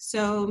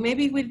 So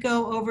maybe we'd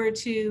go over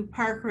to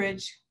Park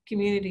Ridge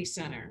Community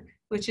Center,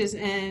 which is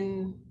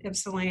in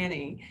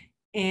Ypsilanti,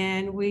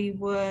 and we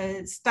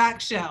would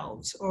stock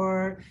shelves.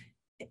 Or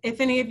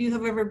if any of you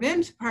have ever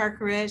been to Park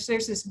Ridge,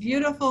 there's this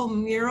beautiful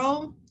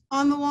mural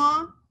on the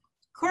wall.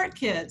 Court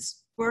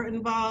kids were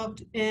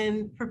involved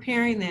in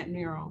preparing that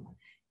mural.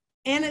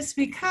 And it's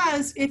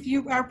because if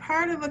you are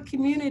part of a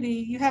community,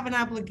 you have an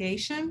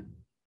obligation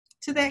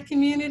to that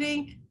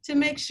community to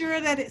make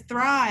sure that it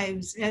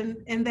thrives and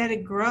that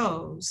it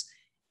grows.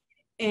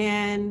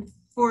 And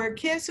for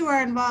kids who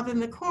are involved in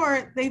the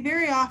court, they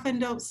very often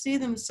don't see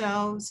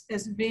themselves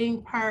as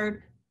being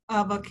part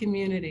of a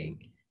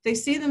community. They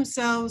see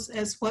themselves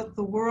as what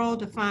the world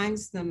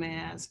defines them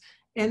as,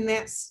 and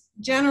that's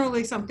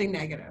generally something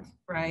negative,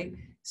 right?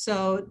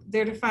 So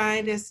they're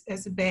defined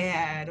as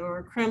bad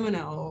or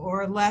criminal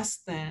or less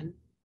than.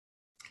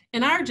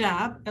 And our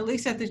job, at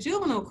least at the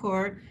juvenile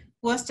court,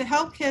 was to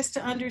help kids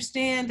to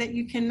understand that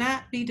you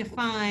cannot be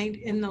defined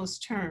in those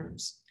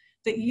terms,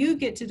 that you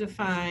get to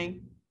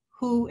define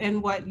who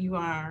and what you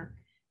are.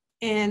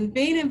 And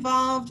being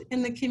involved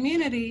in the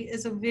community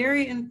is a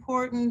very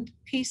important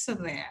piece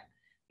of that.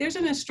 There's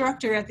an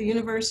instructor at the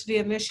University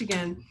of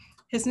Michigan.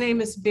 His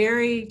name is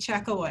Barry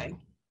Checkaway.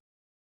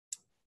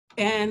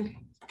 And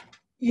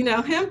you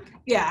know him?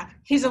 Yeah,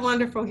 he's a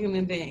wonderful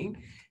human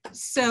being.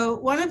 So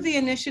one of the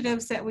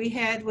initiatives that we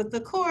had with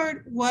the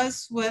court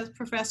was with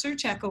Professor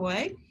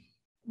Checkaway,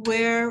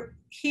 where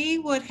he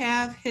would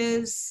have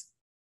his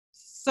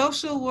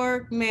social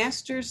work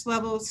master's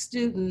level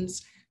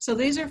students. So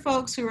these are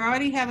folks who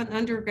already have an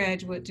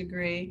undergraduate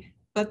degree,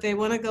 but they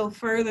want to go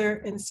further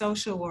in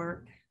social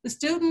work. The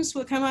students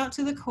would come out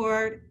to the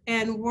court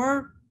and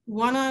work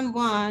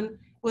one-on-one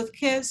with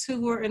kids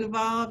who were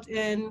involved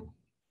in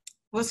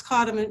what's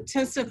called an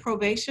intensive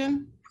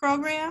probation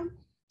program.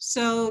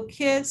 So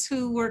kids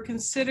who were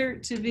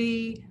considered to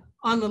be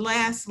on the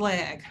last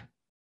leg.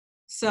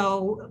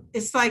 So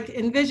it's like,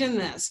 envision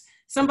this.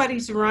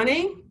 Somebody's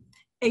running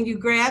and you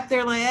grab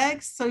their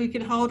legs so you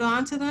can hold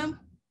on to them.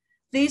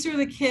 These are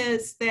the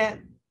kids that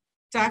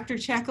Dr.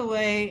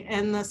 Checkaway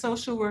and the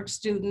social work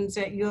students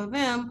at U of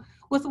M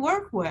would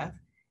work with.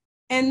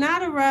 And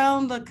not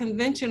around the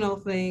conventional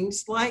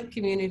things like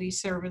community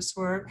service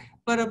work,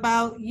 but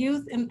about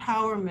youth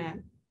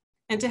empowerment.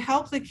 And to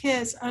help the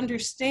kids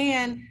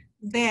understand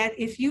that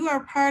if you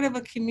are part of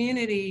a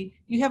community,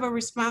 you have a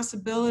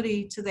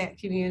responsibility to that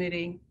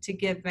community to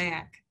give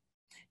back.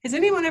 Has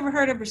anyone ever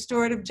heard of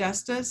restorative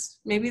justice?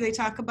 Maybe they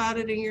talk about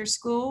it in your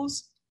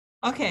schools.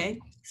 Okay,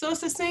 so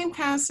it's the same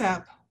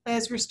concept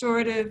as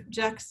restorative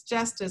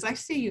justice. I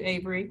see you,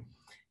 Avery.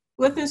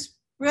 With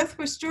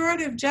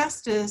restorative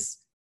justice,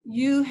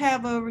 you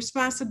have a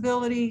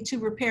responsibility to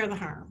repair the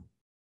harm,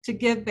 to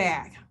give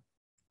back.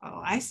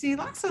 Oh, I see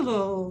lots of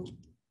little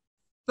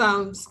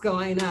thumbs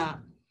going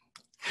up.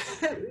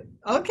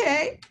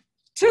 Okay,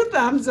 2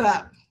 thumbs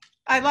up.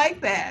 I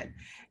like that.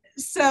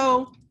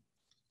 So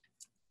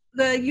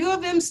the U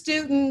of M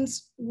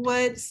students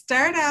would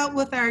start out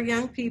with our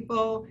young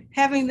people,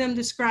 having them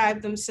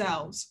describe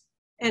themselves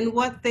and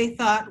what they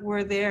thought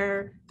were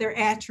their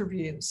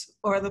attributes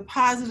or the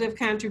positive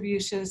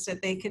contributions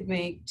that they could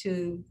make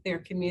to their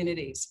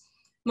communities.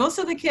 Most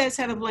of the kids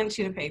had a blank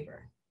sheet of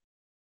paper.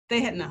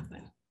 They had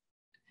nothing.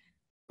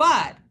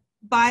 But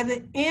by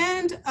the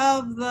end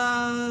of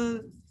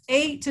the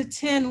 8 to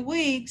 10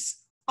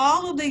 weeks,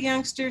 all of the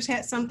youngsters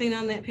had something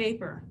on that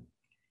paper.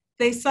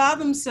 They saw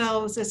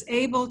themselves as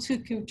able to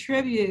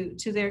contribute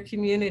to their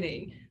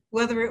community.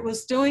 whether it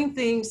was doing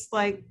things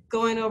like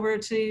going over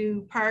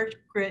to Park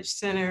Ridge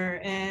Center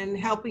and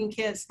helping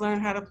kids learn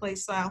how to play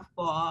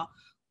softball,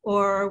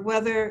 or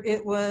whether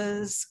it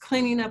was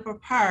cleaning up a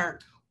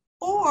park,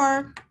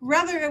 or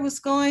whether it was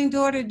going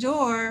door to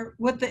door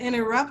with the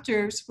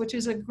Interrupters, which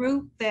is a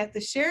group that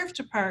the Sheriff's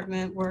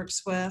Department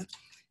works with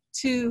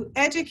to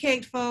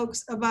educate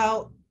folks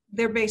about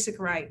their basic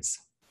rights.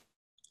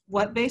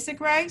 What basic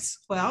rights?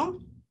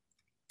 Well,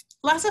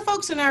 lots of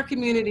folks in our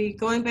community,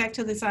 going back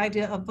to this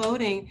idea of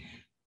voting,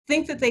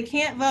 think that they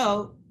can't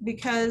vote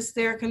because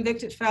they're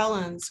convicted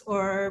felons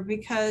or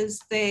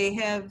because they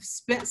have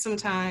spent some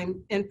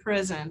time in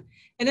prison.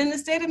 And in the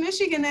state of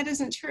Michigan, that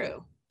isn't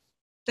true.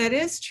 That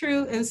is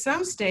true in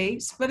some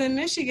states, but in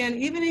Michigan,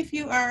 even if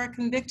you are a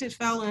convicted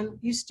felon,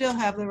 you still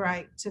have the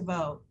right to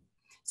vote.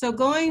 So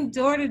going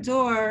door to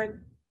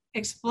door,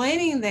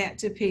 explaining that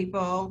to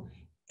people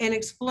and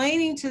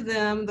explaining to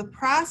them the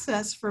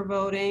process for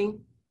voting,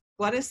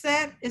 what is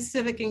that? It's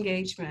civic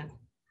engagement.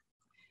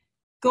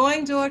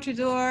 Going door to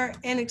door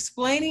and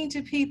explaining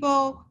to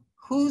people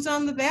who's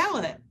on the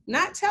ballot,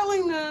 not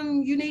telling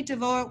them you need to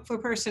vote for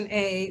person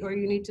A or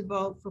you need to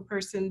vote for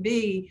person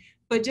B,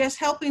 but just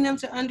helping them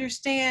to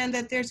understand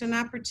that there's an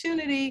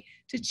opportunity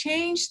to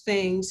change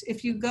things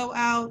if you go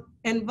out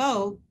and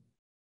vote.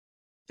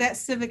 That's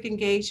civic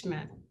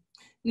engagement.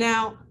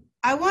 Now,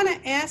 I want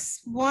to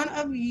ask one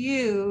of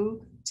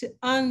you to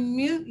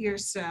unmute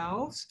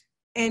yourselves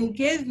and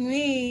give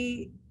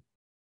me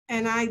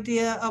an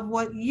idea of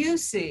what you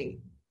see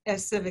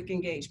as civic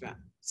engagement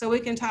so we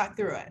can talk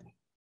through it.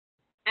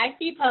 I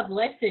see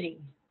publicity.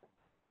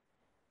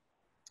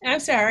 I'm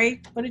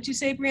sorry, what did you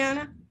say,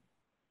 Brianna?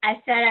 I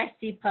said I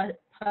see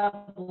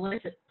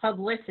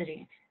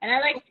publicity, and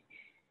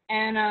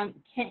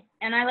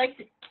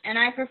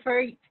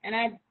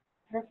I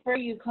prefer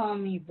you call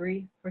me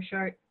Bree for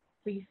short,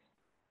 please.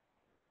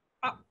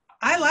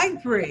 I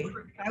like Bree.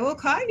 I will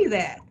call you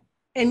that.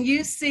 And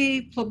you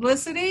see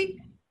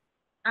publicity?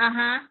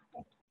 Uh-huh.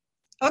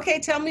 Okay,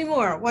 tell me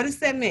more. What does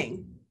that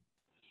mean?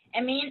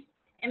 It means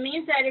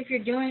that if you're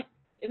doing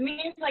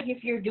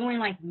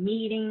like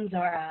meetings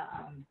or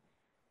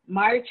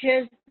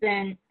marches,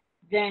 then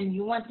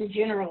you want the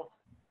general.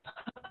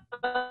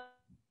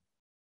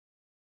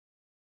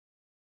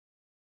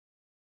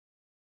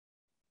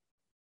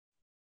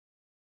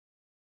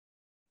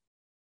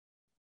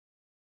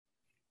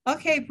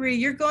 Okay, Bree,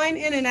 you're going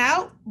in and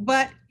out,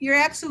 but you're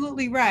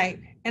absolutely right.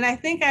 And I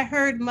think I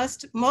heard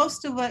most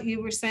of what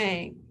you were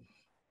saying.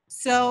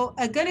 So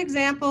a good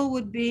example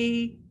would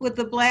be with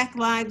the Black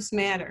Lives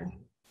Matter.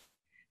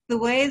 The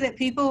way that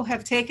people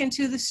have taken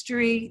to the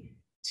street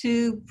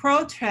to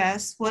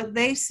protest what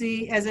they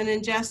see as an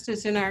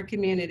injustice in our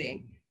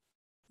community.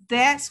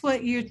 That's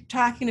what you're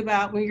talking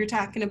about when you're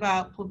talking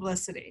about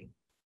publicity,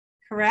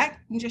 correct?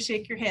 You can just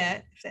shake your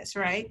head if that's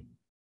right.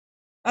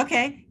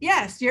 Okay,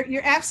 yes,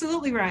 you're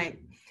absolutely right.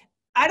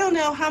 I don't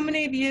know how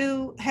many of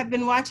you have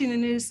been watching the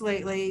news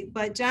lately,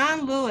 but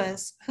John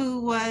Lewis,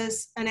 who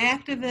was an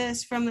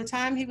activist from the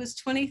time he was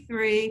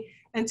 23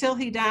 until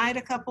he died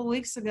a couple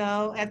weeks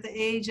ago at the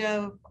age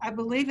of, I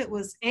believe it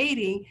was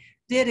 80,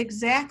 did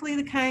exactly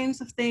the kinds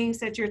of things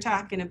that you're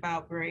talking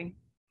about, Bree.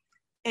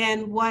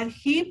 And what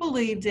he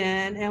believed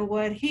in and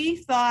what he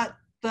thought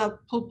the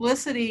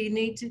publicity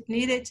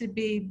needed to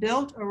be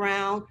built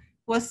around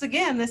was,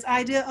 again, this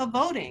idea of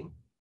voting.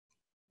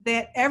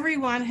 That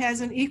everyone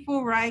has an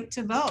equal right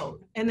to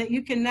vote and that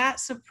you cannot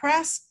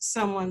suppress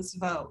someone's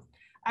vote.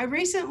 I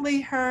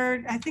recently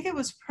heard, I think it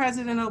was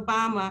President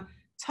Obama,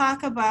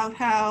 talk about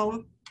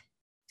how,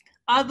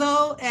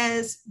 although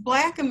as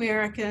Black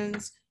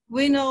Americans,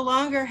 we no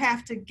longer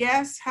have to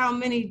guess how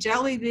many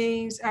jelly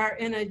beans are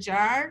in a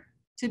jar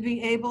to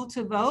be able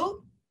to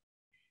vote,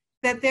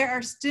 that there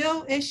are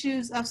still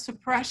issues of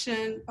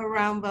suppression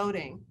around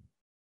voting.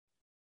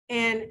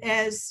 And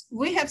as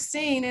we have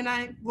seen, and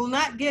I will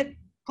not get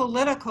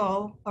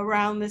political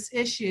around this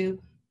issue,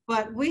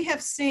 but we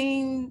have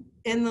seen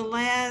in the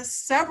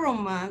last several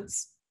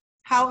months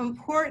how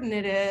important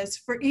it is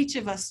for each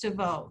of us to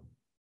vote.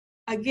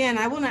 Again,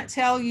 I will not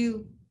tell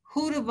you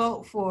who to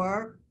vote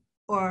for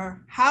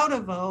or how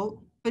to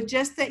vote, but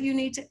just that you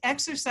need to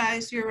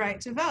exercise your right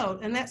to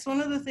vote. And that's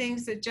one of the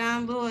things that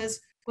John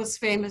Lewis was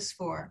famous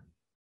for.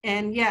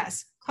 And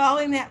yes,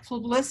 calling that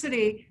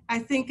publicity, I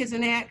think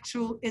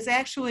is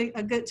actually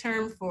a good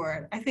term for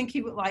it. I think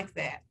he would like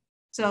that.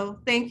 So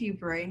thank you,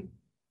 Bree.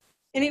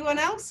 Anyone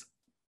else?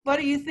 What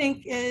do you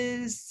think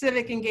is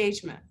civic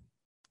engagement?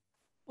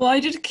 Well, I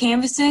did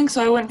canvassing,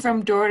 so I went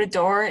from door to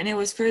door, and it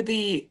was for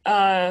the,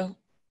 I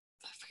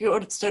forget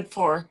what it stood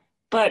for,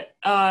 but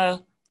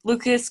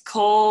Lucas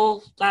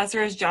Cole,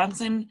 Lazarus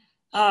Johnson,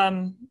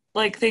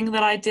 thing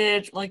that I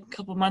did like a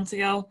couple months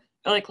ago,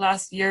 or like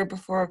last year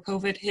before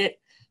COVID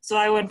hit. So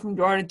I went from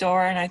door to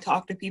door and I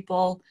talked to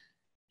people.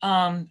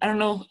 I don't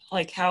know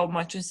like how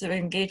much is civic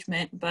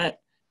engagement, but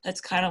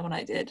that's kind of what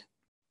I did.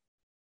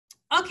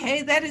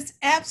 Okay, that is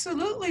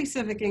absolutely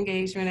civic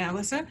engagement,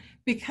 Allison,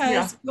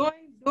 because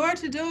going door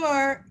to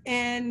door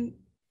and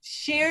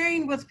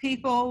sharing with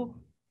people,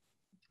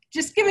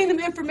 just giving them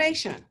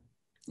information.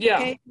 Yeah.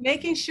 Okay,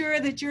 making sure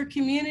that your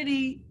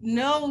community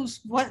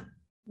knows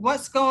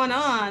what's going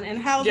on and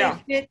how Yeah.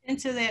 they fit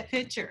into that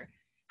picture.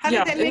 How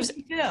Yeah, did that make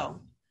you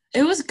feel?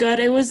 It was good.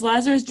 It was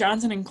Lazarus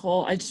Johnson and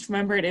Cole. I just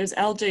remembered it was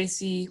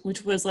LJC,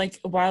 which was like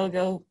a while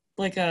ago,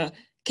 like a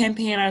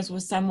campaign I was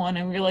with someone,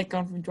 and we were like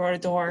going from door to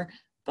door.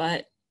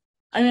 But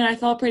I mean, I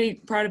felt pretty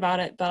proud about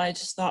it, but I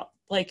just thought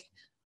like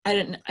I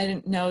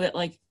didn't know that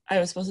like I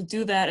was supposed to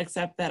do that,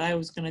 except that I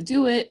was gonna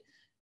do it.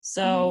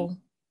 So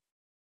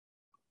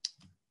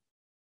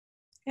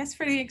That's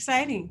pretty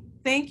exciting.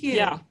 Thank you.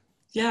 yeah.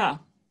 Yeah.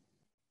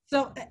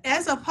 So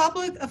as a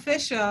public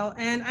official,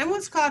 and I'm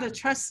what's called a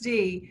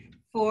trustee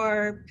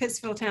for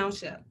Pittsfield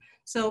Township.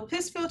 So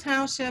Pittsfield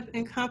Township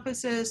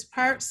encompasses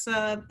parts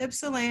of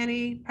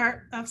Ypsilanti,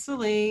 part of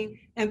Saline,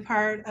 and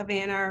part of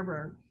Ann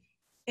Arbor.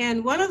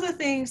 And one of the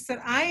things that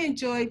I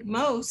enjoyed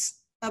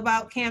most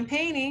about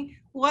campaigning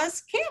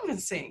was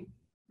canvassing,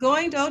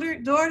 going door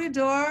to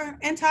door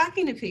and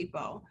talking to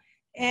people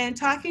and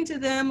talking to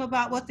them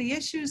about what the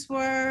issues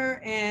were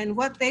and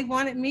what they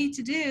wanted me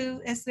to do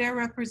as their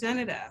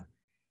representative.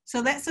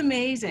 So that's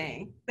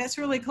amazing. That's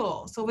really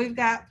cool. So we've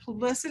got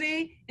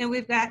publicity and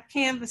we've got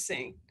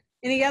canvassing.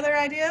 Any other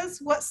ideas?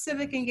 What's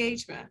civic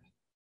engagement?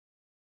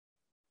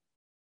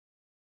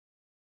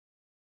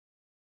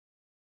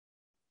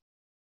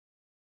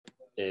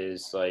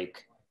 Is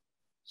like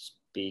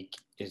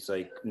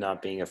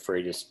not being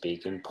afraid to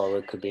speak in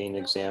public could be an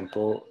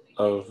example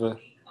of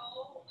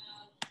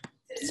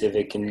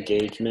civic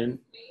engagement.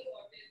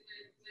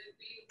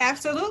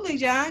 Absolutely,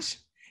 Josh.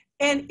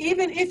 And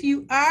even if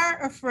you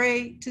are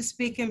afraid to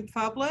speak in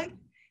public,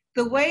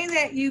 the way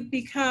that you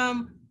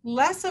become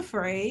less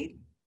afraid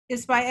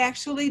is by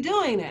actually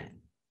doing it,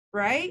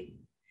 right?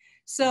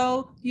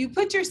 So you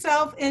put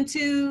yourself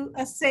into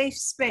a safe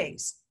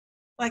space.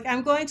 Like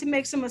I'm going to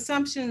make some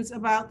assumptions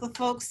about the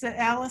folks that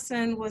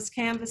Allison was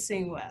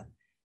canvassing with,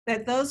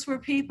 that those were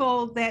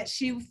people that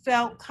she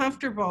felt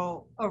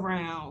comfortable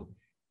around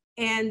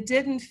and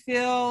didn't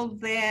feel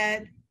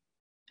that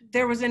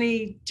there was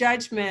any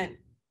judgment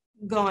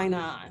going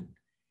on.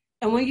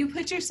 And when you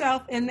put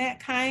yourself in that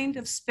kind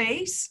of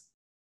space,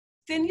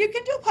 then you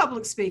can do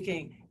public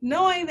speaking,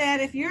 knowing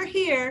that if you're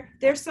here,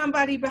 there's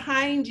somebody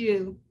behind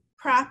you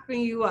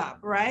propping you up,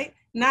 right?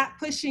 Not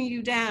pushing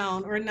you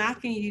down or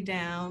knocking you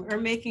down or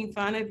making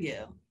fun of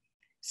you.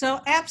 So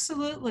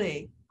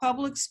absolutely,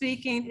 public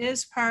speaking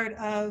is part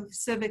of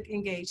civic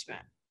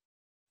engagement.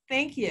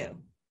 Thank you.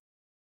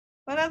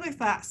 What other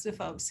thoughts do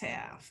folks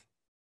have?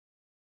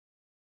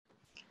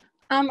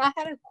 I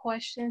had a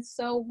question.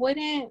 So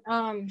wouldn't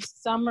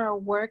Summer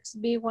Works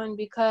be one?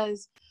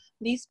 Because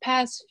these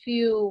past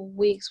few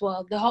weeks,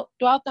 well,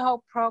 throughout the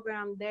whole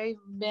program, they've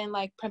been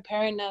like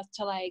preparing us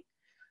to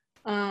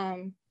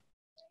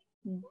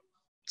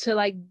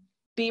like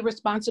be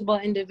responsible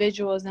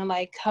individuals and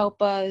like help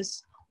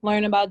us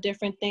learn about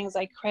different things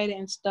like credit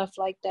and stuff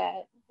like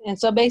that. And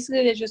so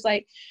basically, they're just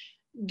like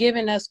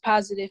giving us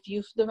positive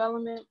youth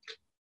development.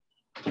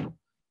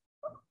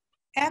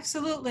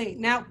 Absolutely.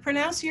 Now,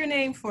 pronounce your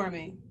name for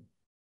me.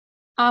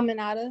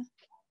 Aminata.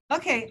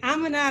 Okay,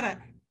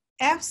 Aminata.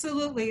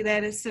 Absolutely,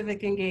 that is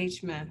civic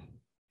engagement.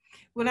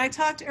 When I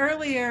talked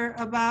earlier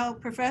about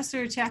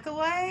Professor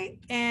Checkaway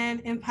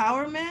and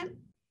empowerment,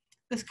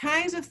 the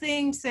kinds of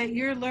things that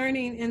you're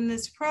learning in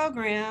this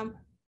program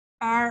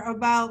are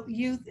about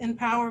youth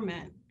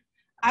empowerment.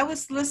 I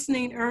was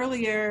listening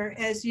earlier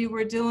as you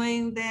were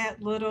doing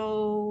that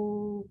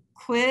little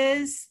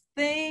quiz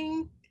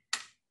thing,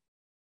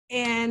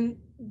 and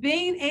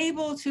being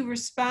able to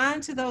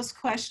respond to those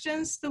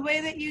questions the way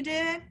that you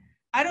did,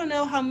 I don't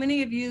know how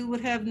many of you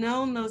would have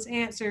known those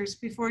answers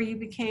before you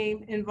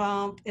became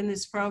involved in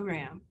this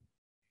program.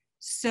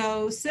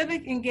 So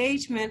civic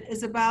engagement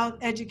is about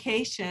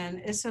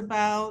education. It's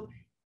about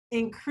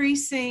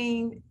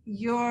increasing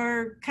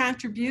your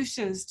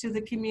contributions to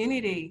the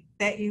community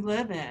that you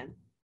live in.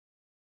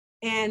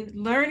 And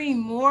learning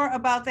more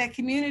about that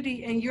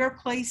community and your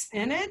place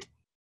in it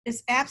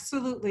is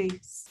absolutely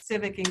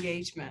civic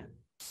engagement.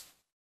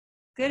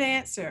 Good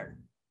answer.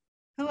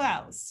 Who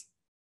else?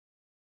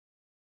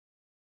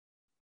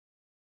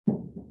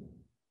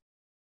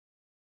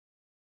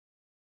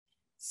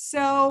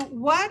 So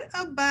what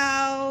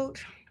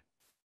about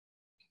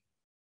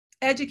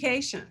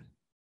education?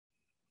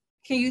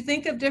 Can you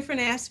think of different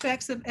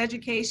aspects of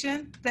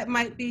education that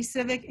might be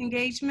civic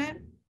engagement?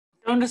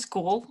 Going to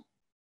school.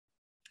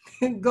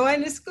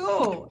 Going to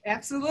school,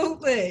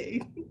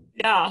 absolutely.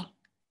 Yeah.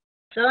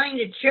 Going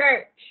to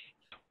church.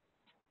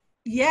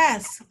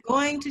 Yes,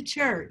 going to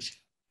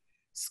church.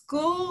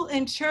 School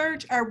and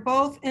church are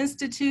both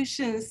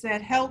institutions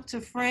that help to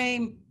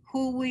frame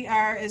who we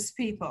are as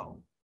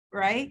people,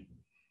 right?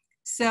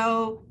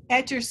 So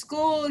at your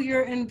school,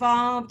 you're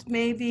involved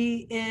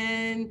maybe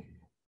in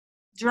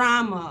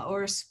drama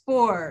or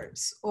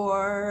sports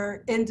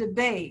or in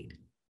debate.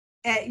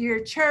 At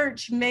your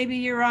church, maybe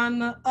you're on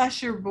the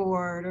usher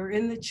board or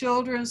in the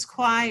children's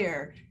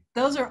choir.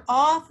 Those are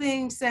all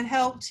things that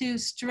help to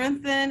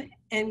strengthen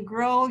and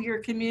grow your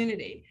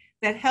community,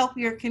 that help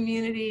your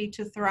community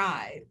to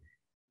thrive.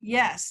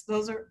 Yes,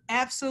 those are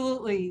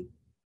absolutely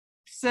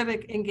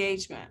civic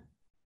engagement.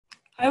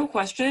 I have a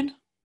question.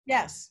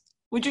 Yes.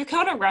 Would you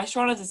count a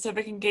restaurant as a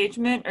civic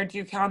engagement, or do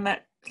you count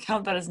that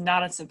as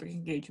not a civic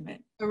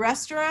engagement? A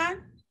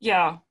restaurant?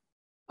 Yeah.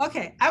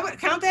 Okay, I would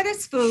count that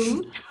as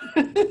food.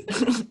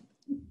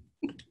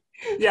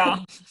 Yeah.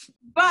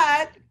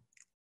 But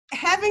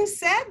having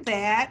said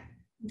that,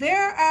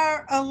 there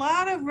are a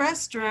lot of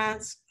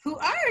restaurants who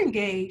are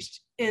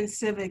engaged in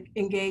civic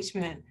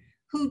engagement,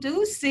 who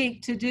do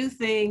seek to do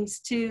things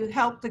to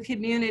help the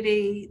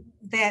community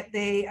that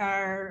they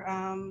are,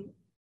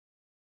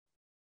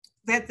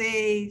 that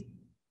they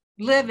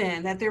live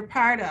in, that they're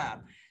part of.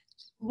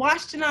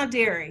 Washington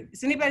Dairy.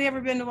 Has anybody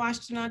ever been to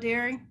Washington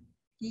Dairy?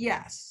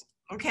 Yes.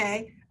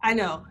 Okay, I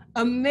know.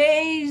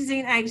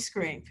 Amazing ice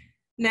cream.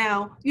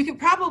 Now, you could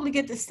probably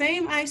get the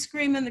same ice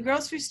cream in the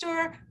grocery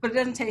store, but it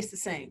doesn't taste the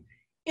same.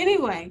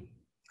 Anyway,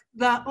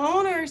 the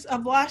owners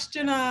of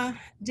Washington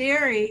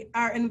Dairy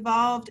are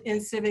involved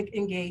in civic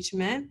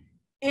engagement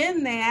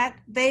in that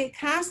they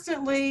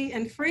constantly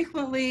and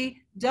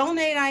frequently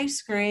donate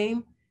ice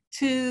cream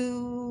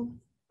to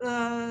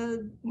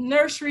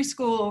nursery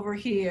school over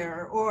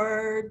here,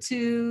 or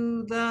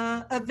to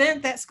the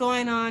event that's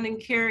going on in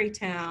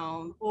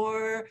Carytown,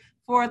 or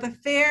for the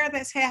fair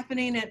that's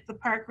happening at the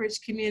Park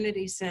Ridge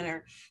Community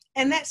Center.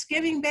 And that's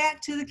giving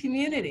back to the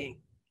community.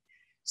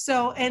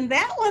 So, and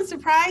that one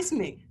surprised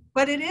me,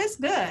 but it is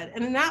good,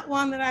 and not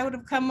one that I would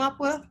have come up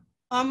with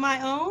on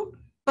my own.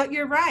 But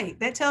you're right.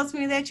 That tells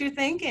me that you're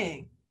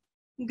thinking.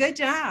 Good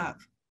job.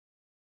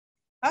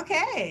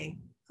 Okay,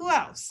 who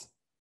else?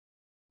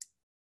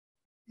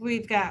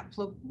 We've got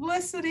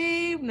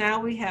publicity. Now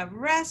we have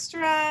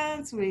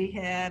restaurants. We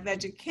have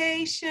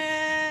education.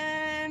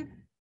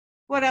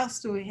 What else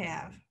do we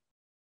have?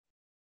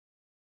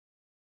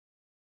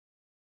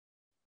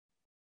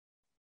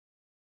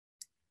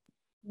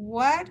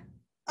 What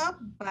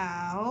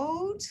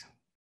about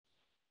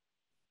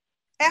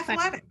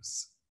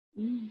athletics?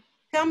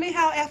 Tell me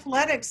how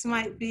athletics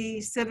might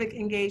be civic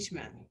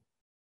engagement.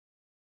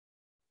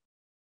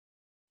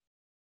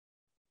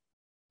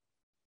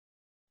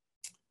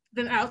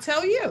 Then I'll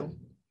tell you.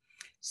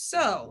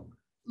 So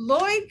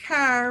Lloyd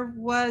Carr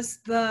was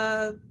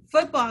the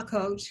football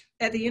coach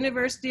at the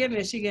University of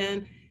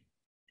Michigan,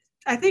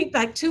 I think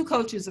like 2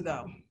 coaches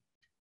ago.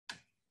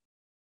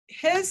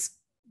 His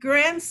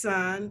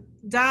grandson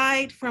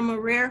died from a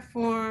rare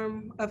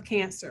form of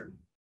cancer.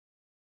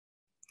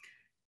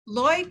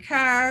 Lloyd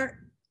Carr,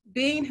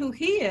 being who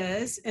he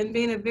is and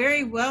being a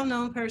very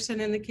well-known person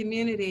in the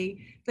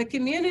community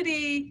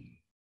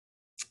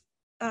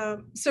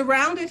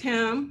surrounded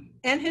him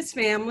and his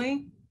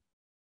family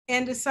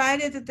and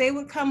decided that they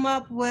would come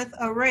up with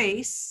a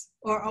race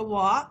or a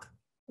walk,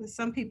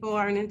 some people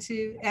aren't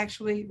into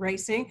actually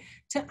racing,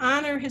 to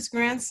honor his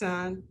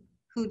grandson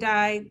who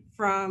died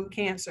from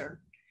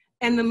cancer.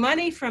 And the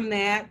money from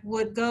that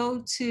would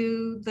go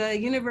to the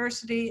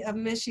University of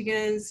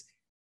Michigan's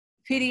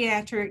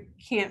Pediatric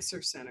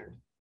Cancer Center.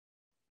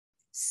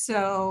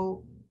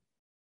 So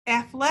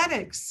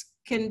athletics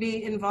can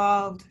be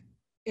involved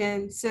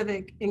in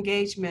civic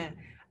engagement.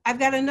 I've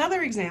got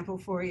another example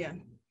for you.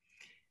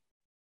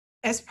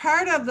 As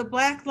part of the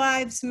Black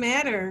Lives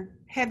Matter,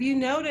 have you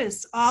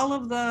noticed all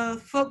of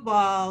the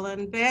football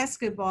and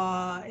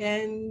basketball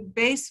and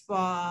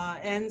baseball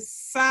and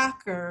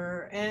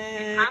soccer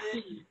and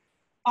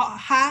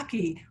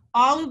hockey,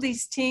 all of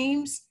these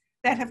teams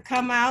that have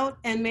come out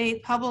and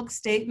made public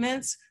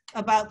statements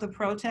about the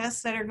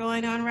protests that are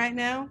going on right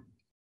now?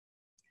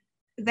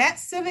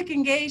 That's civic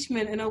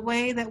engagement in a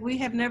way that we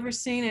have never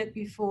seen it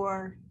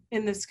before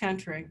in this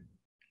country.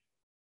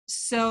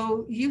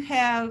 So you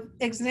have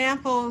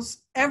examples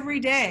every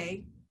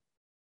day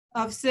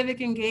of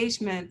civic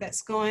engagement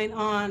that's going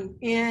on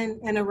in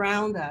and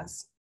around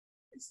us.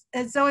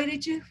 And Zoe,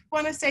 did you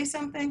want to say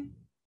something?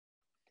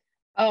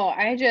 Oh,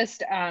 I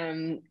just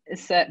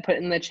put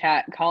in the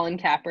chat, Colin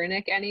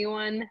Kaepernick,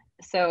 anyone?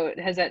 So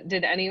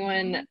did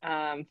anyone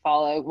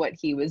follow what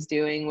he was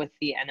doing with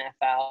the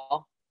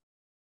NFL?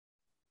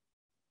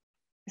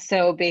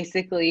 So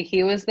basically,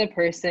 he was the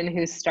person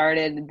who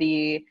started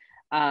the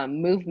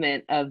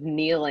movement of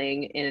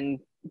kneeling in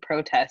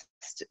protest,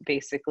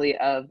 basically,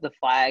 of the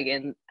flag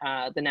and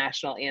the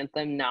national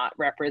anthem not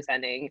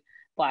representing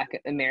Black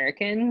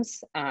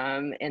Americans.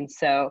 And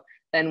so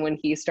then when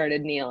he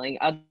started kneeling,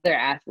 other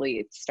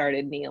athletes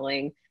started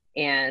kneeling.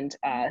 And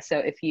so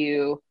if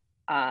you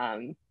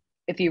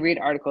read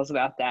articles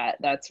about that,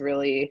 that's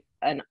really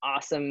an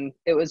awesome,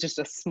 it was just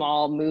a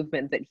small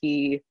movement that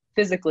he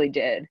physically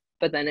did,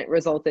 but then it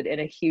resulted in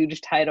a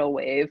huge tidal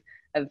wave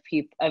of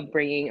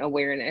bringing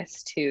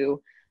awareness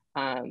to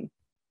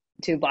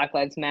Black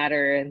Lives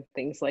Matter and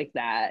things like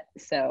that.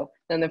 So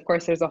then, of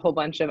course, there's a whole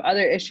bunch of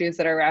other issues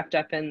that are wrapped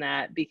up in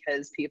that,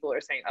 because people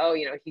are saying, oh,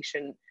 he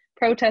shouldn't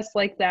protest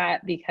like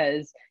that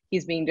because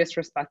he's being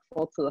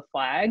disrespectful to the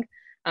flag.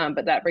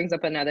 But that brings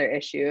up another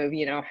issue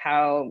of,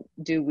 how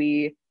do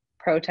we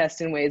protest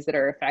in ways that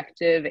are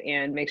effective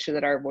and make sure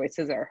that our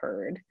voices are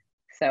heard?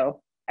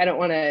 So I don't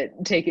want to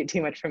take it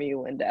too much from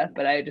you, Linda,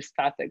 but I just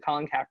thought that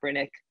Colin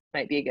Kaepernick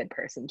might be a good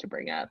person to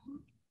bring up.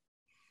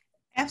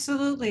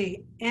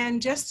 Absolutely.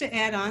 And just to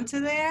add on to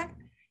that,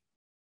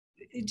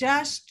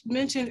 Josh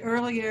mentioned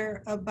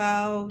earlier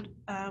about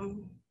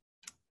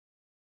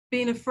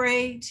being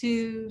afraid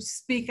to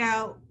speak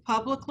out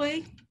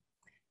publicly.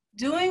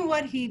 Doing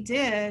what he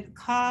did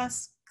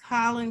cost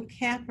Colin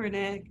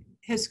Kaepernick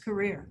his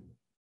career.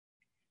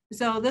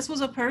 So this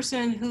was a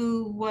person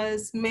who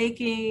was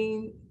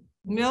making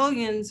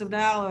millions of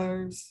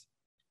dollars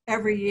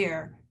every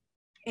year,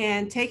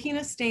 and taking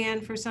a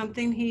stand for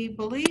something he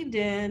believed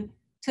in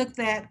took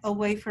that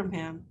away from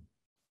him.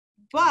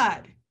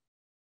 But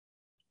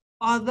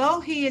although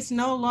he is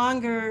no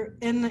longer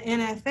in the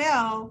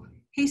NFL,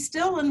 he's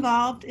still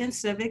involved in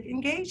civic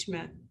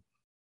engagement.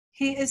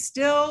 He is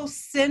still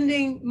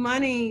sending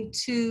money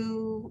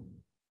to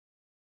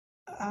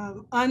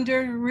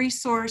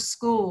under-resourced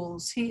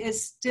schools. He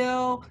is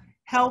still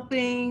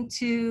helping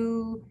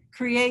to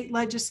create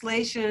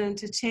legislation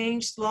to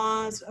change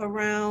laws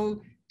around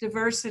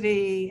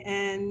diversity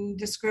and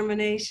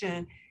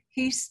discrimination.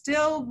 He's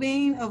still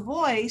being a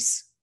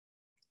voice,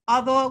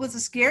 although it was a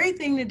scary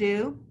thing to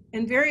do,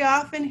 and very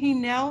often he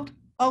knelt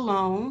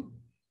alone,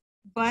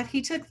 but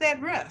he took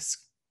that risk.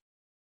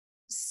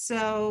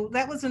 So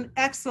that was an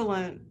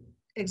excellent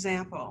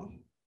example.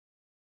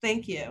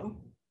 Thank you.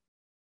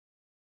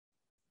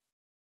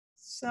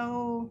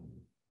 So,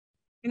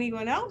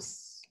 anyone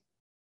else?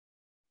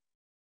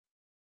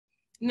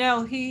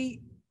 No,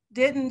 he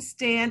didn't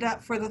stand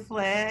up for the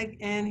flag,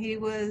 and he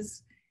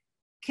was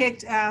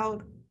kicked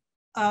out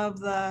of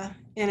the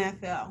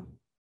NFL.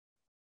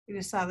 You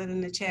just saw that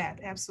in the chat,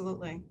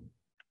 absolutely.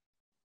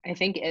 I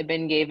think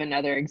Ibn gave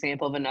another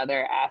example of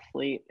another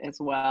athlete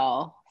as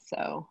well,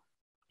 so.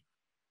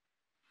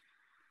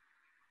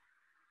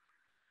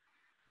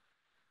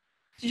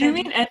 Did you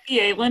mean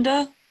NBA,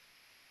 Linda?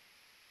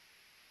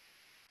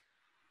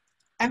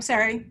 I'm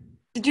sorry?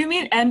 Did you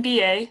mean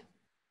NBA?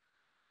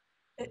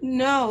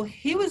 No,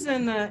 he was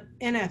in the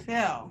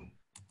NFL.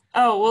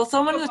 Oh, well,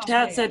 someone in the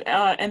chat said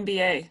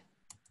NBA.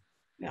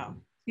 No.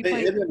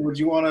 Hey, Ibn, would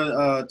you want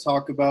to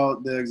talk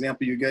about the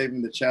example you gave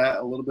in the chat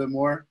a little bit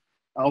more?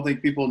 I don't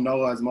think people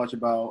know as much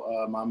about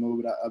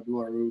Mahmoud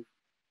Abdul-Rauf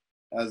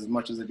as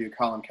much as they do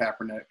Colin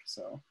Kaepernick.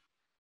 So.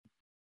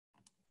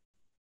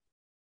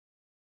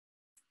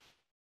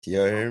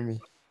 Y'all hear me?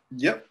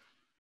 Yep.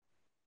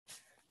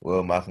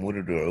 Well, Mahmoud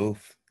Abdul-Rauf,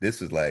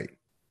 this was like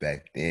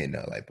back then,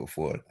 like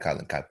before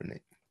Colin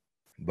Kaepernick.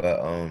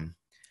 But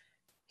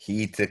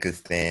he took a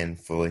stand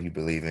for what he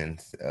believed in.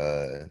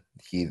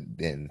 He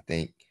didn't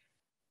think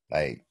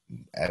like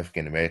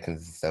African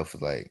Americans and stuff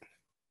was like,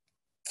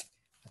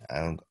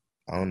 I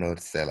don't know what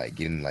to say, like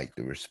getting like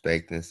the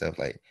respect and stuff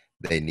like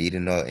they need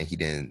and all, and he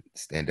didn't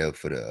stand up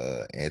for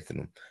the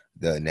anthem,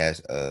 the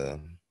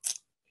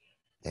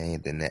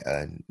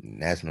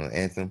national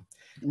anthem,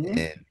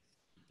 and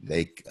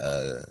they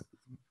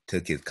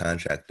took his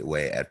contract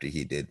away after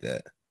he did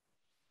that.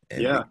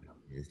 And yeah,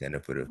 stand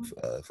up for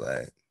the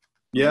flag.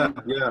 Yeah,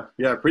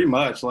 pretty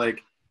much.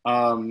 Like,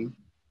 thank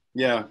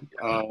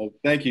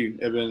you,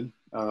 Ibn.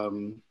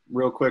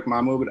 Real quick,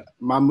 Mahmoud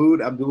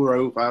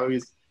Abdul-Rauf. I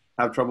always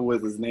have trouble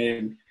with his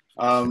name.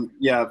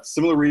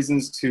 Similar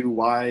reasons to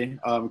why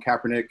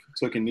Kaepernick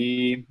took a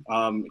knee.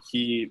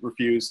 He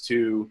refused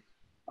to,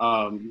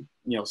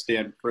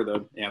 stand for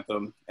the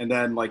anthem, and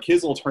then like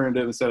his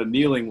alternative instead of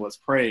kneeling was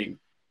praying,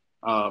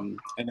 and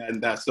then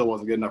that still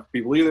wasn't good enough for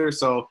people either.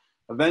 So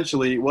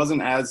eventually, it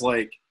wasn't as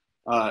like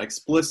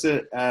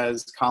explicit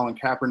as Colin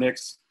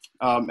Kaepernick's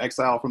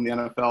exile from the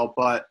NFL,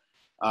 but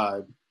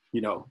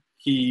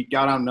he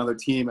got on another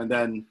team, and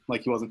then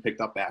like he wasn't picked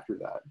up after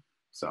that.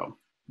 So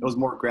it was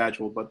more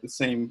gradual, but the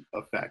same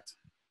effect.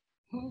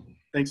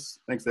 Thanks,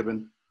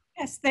 Ibn.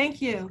 Yes,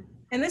 thank you.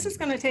 And this is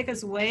going to take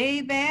us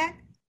way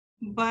back,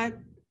 but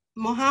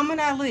Muhammad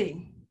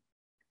Ali.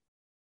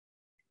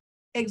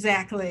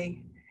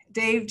 Exactly.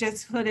 Dave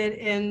just put it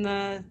in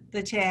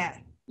the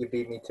chat. You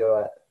beat me to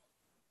it.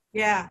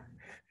 Yeah.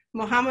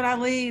 Muhammad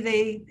Ali,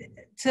 they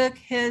took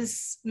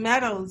his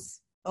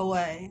medals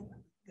away.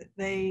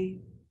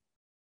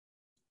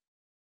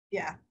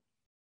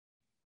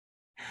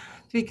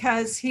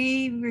 Because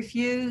he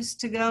refused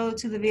to go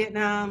to the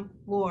Vietnam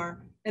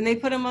War, and they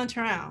put him on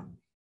trial.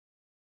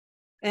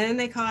 And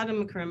they called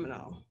him a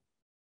criminal.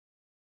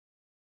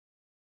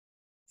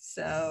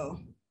 So,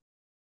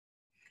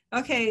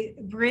 okay,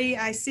 Bree,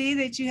 I see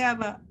that you have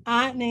an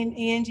aunt named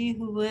Angie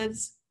who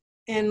lives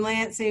in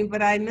Lansing,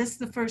 but I missed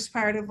the first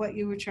part of what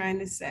you were trying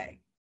to say.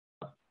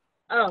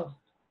 Oh,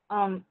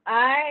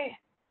 I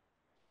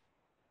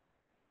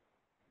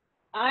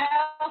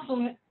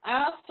also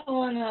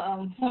want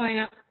to point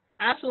out.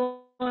 I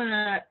also want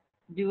to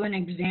do an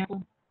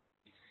example.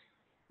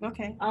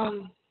 Okay.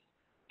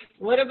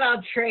 What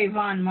about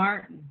Trayvon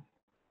Martin,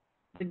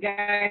 the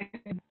guy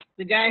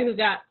who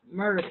got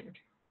murdered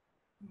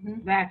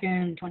back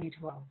in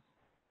 2012?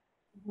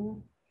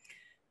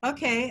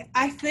 Okay,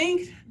 I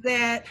think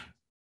that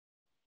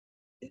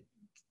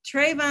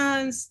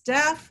Trayvon's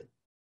death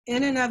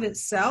in and of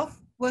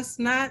itself was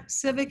not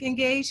civic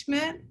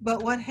engagement,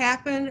 but what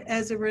happened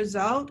as a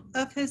result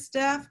of his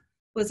death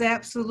was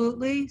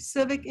absolutely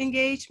civic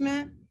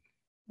engagement,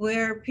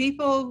 where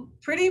people,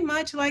 pretty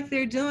much like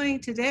they're doing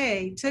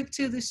today, took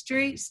to the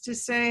streets to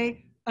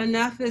say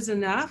enough is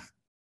enough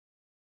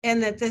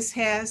and that this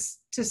has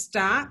to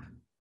stop.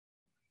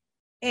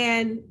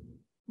 And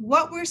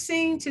what we're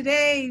seeing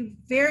today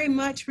very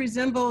much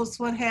resembles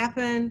what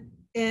happened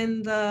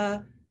in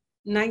the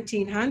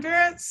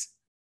 1900s,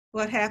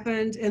 what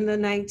happened in the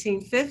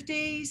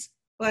 1950s,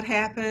 what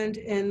happened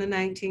in the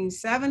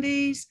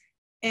 1970s.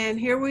 And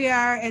here we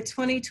are at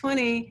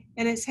 2020,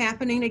 and it's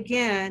happening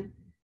again,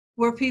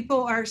 where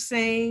people are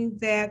saying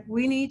that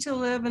we need to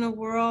live in a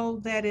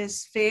world that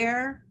is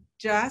fair,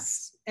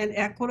 just, and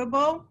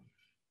equitable.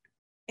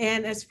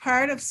 And as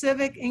part of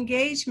civic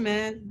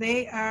engagement,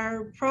 they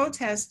are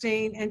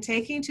protesting and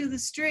taking to the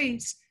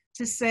streets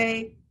to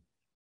say,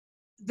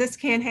 this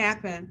can't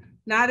happen,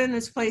 not in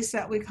this place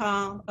that we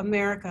call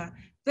America.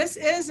 This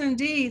is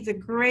indeed the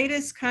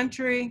greatest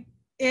country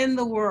in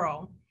the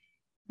world,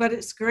 but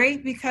it's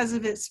great because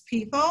of its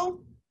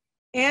people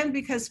and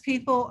because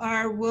people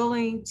are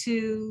willing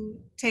to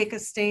take a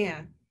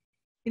stand.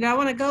 You know, I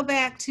want to go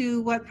back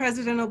to what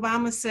President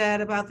Obama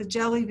said about the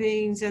jelly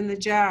beans in the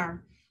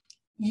jar.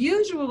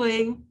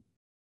 Usually,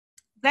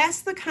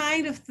 that's the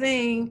kind of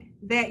thing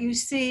that you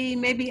see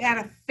maybe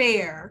at a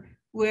fair,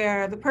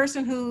 where the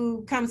person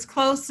who comes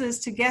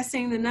closest to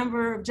guessing the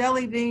number of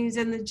jelly beans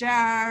in the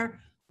jar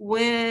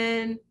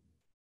win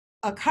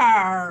a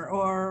car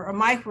or a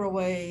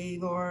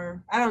microwave,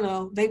 or I don't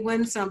know, they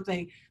win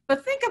something.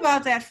 But think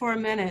about that for a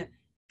minute,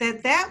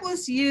 that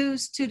was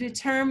used to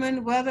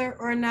determine whether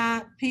or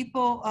not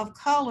people of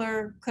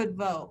color could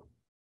vote.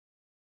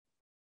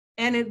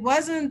 And it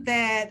wasn't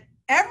that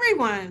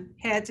everyone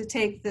had to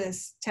take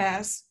this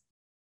test,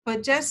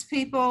 but just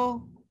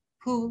people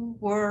who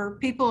were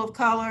people of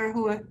color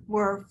who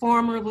were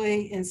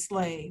formerly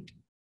enslaved.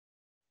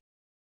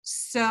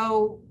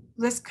 So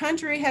this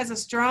country has a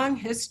strong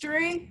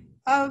history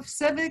of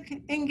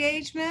civic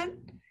engagement,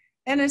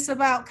 and it's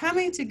about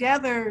coming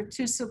together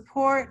to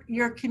support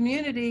your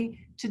community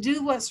to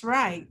do what's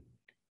right,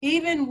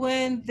 even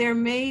when there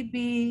may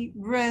be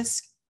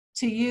risk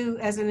to you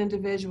as an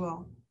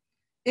individual.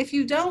 If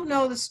you don't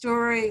know the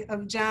story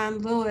of John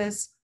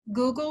Lewis,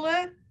 Google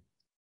it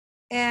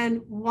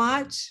and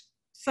watch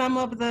some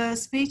of the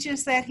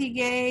speeches that he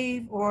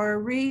gave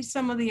or read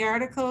some of the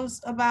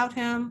articles about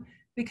him.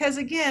 Because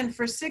again,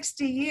 for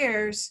 60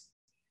 years,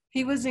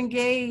 he was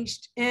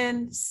engaged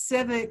in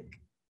civic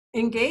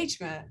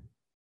engagement,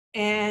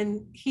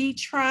 and he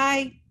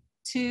tried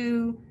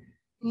to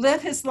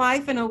live his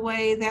life in a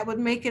way that would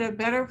make it a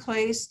better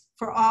place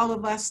for all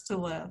of us to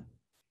live.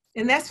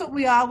 And that's what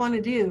we all want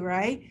to do,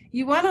 right?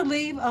 You want to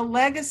leave a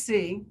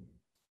legacy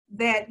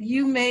that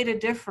you made a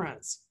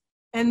difference.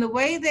 And the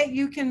way that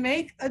you can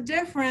make a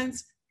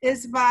difference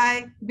is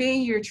by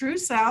being your true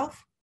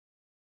self,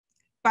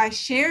 by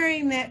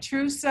sharing that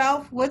true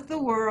self with the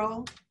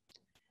world,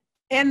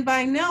 and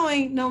by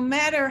knowing no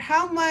matter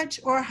how much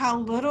or how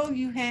little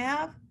you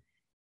have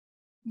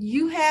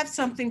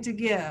something to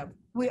give.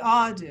 We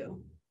all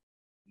do.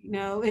 You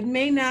know, it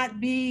may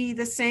not be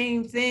the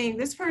same thing.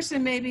 This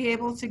person may be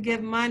able to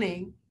give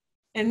money,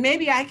 and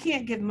maybe I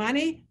can't give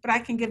money, but I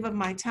can give of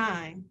my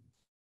time.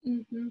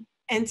 Mm-hmm.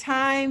 And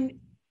time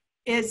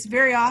is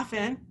very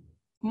often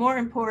more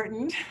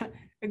important.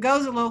 It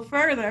goes a little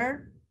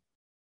further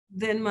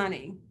than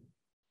money.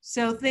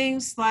 So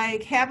things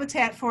like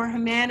Habitat for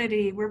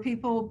Humanity, where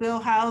people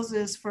build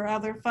houses for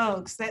other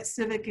folks, that's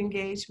civic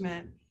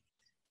engagement.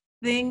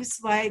 Things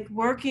like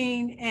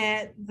working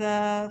at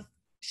the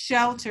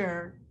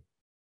shelter,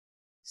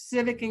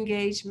 civic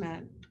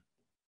engagement.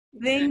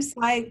 Things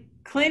like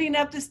cleaning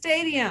up the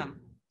stadium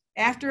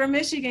after a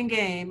Michigan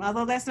game,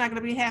 although that's not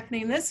going to be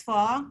happening this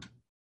fall.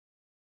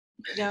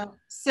 You know,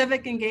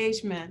 civic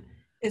engagement.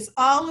 It's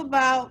all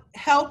about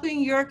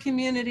helping your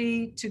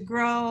community to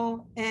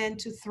grow and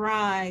to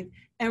thrive,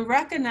 and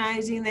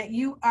recognizing that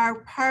you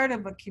are part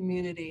of a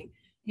community.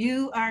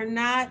 You are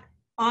not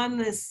on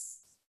this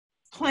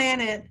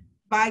planet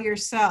by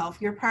yourself.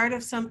 You're part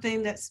of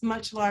something that's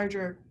much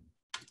larger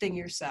than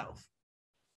yourself.